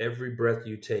remember, every breath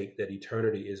you take, that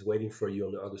eternity is waiting for you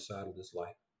on the other side of this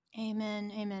life.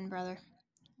 Amen. Amen, brother.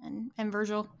 And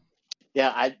Virgil?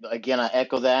 Yeah, I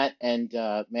echo that. And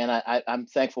I'm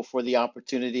thankful for the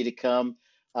opportunity to come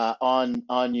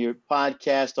on your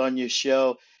podcast, on your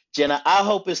show. Jenna, I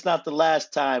hope it's not the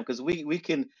last time, because we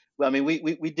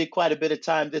did quite a bit of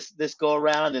time this go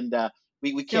around, and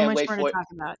we can't wait for it. Talk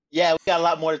about. Yeah, we got a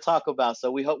lot more to talk about.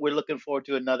 So we're looking forward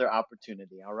to another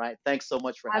opportunity. All right. Thanks so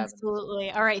much for having us.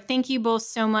 Absolutely. All right. Thank you both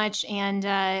so much. And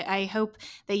I hope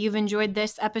that you've enjoyed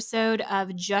this episode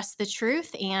of Just the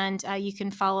Truth. And you can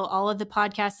follow all of the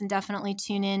podcasts and definitely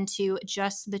tune in to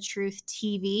Just the Truth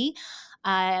TV.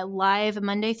 Live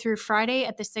Monday through Friday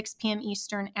at the 6 p.m.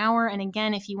 Eastern hour. And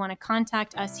again, if you want to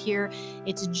contact us here,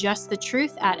 it's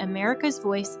justthetruth at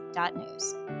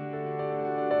americasvoice.news.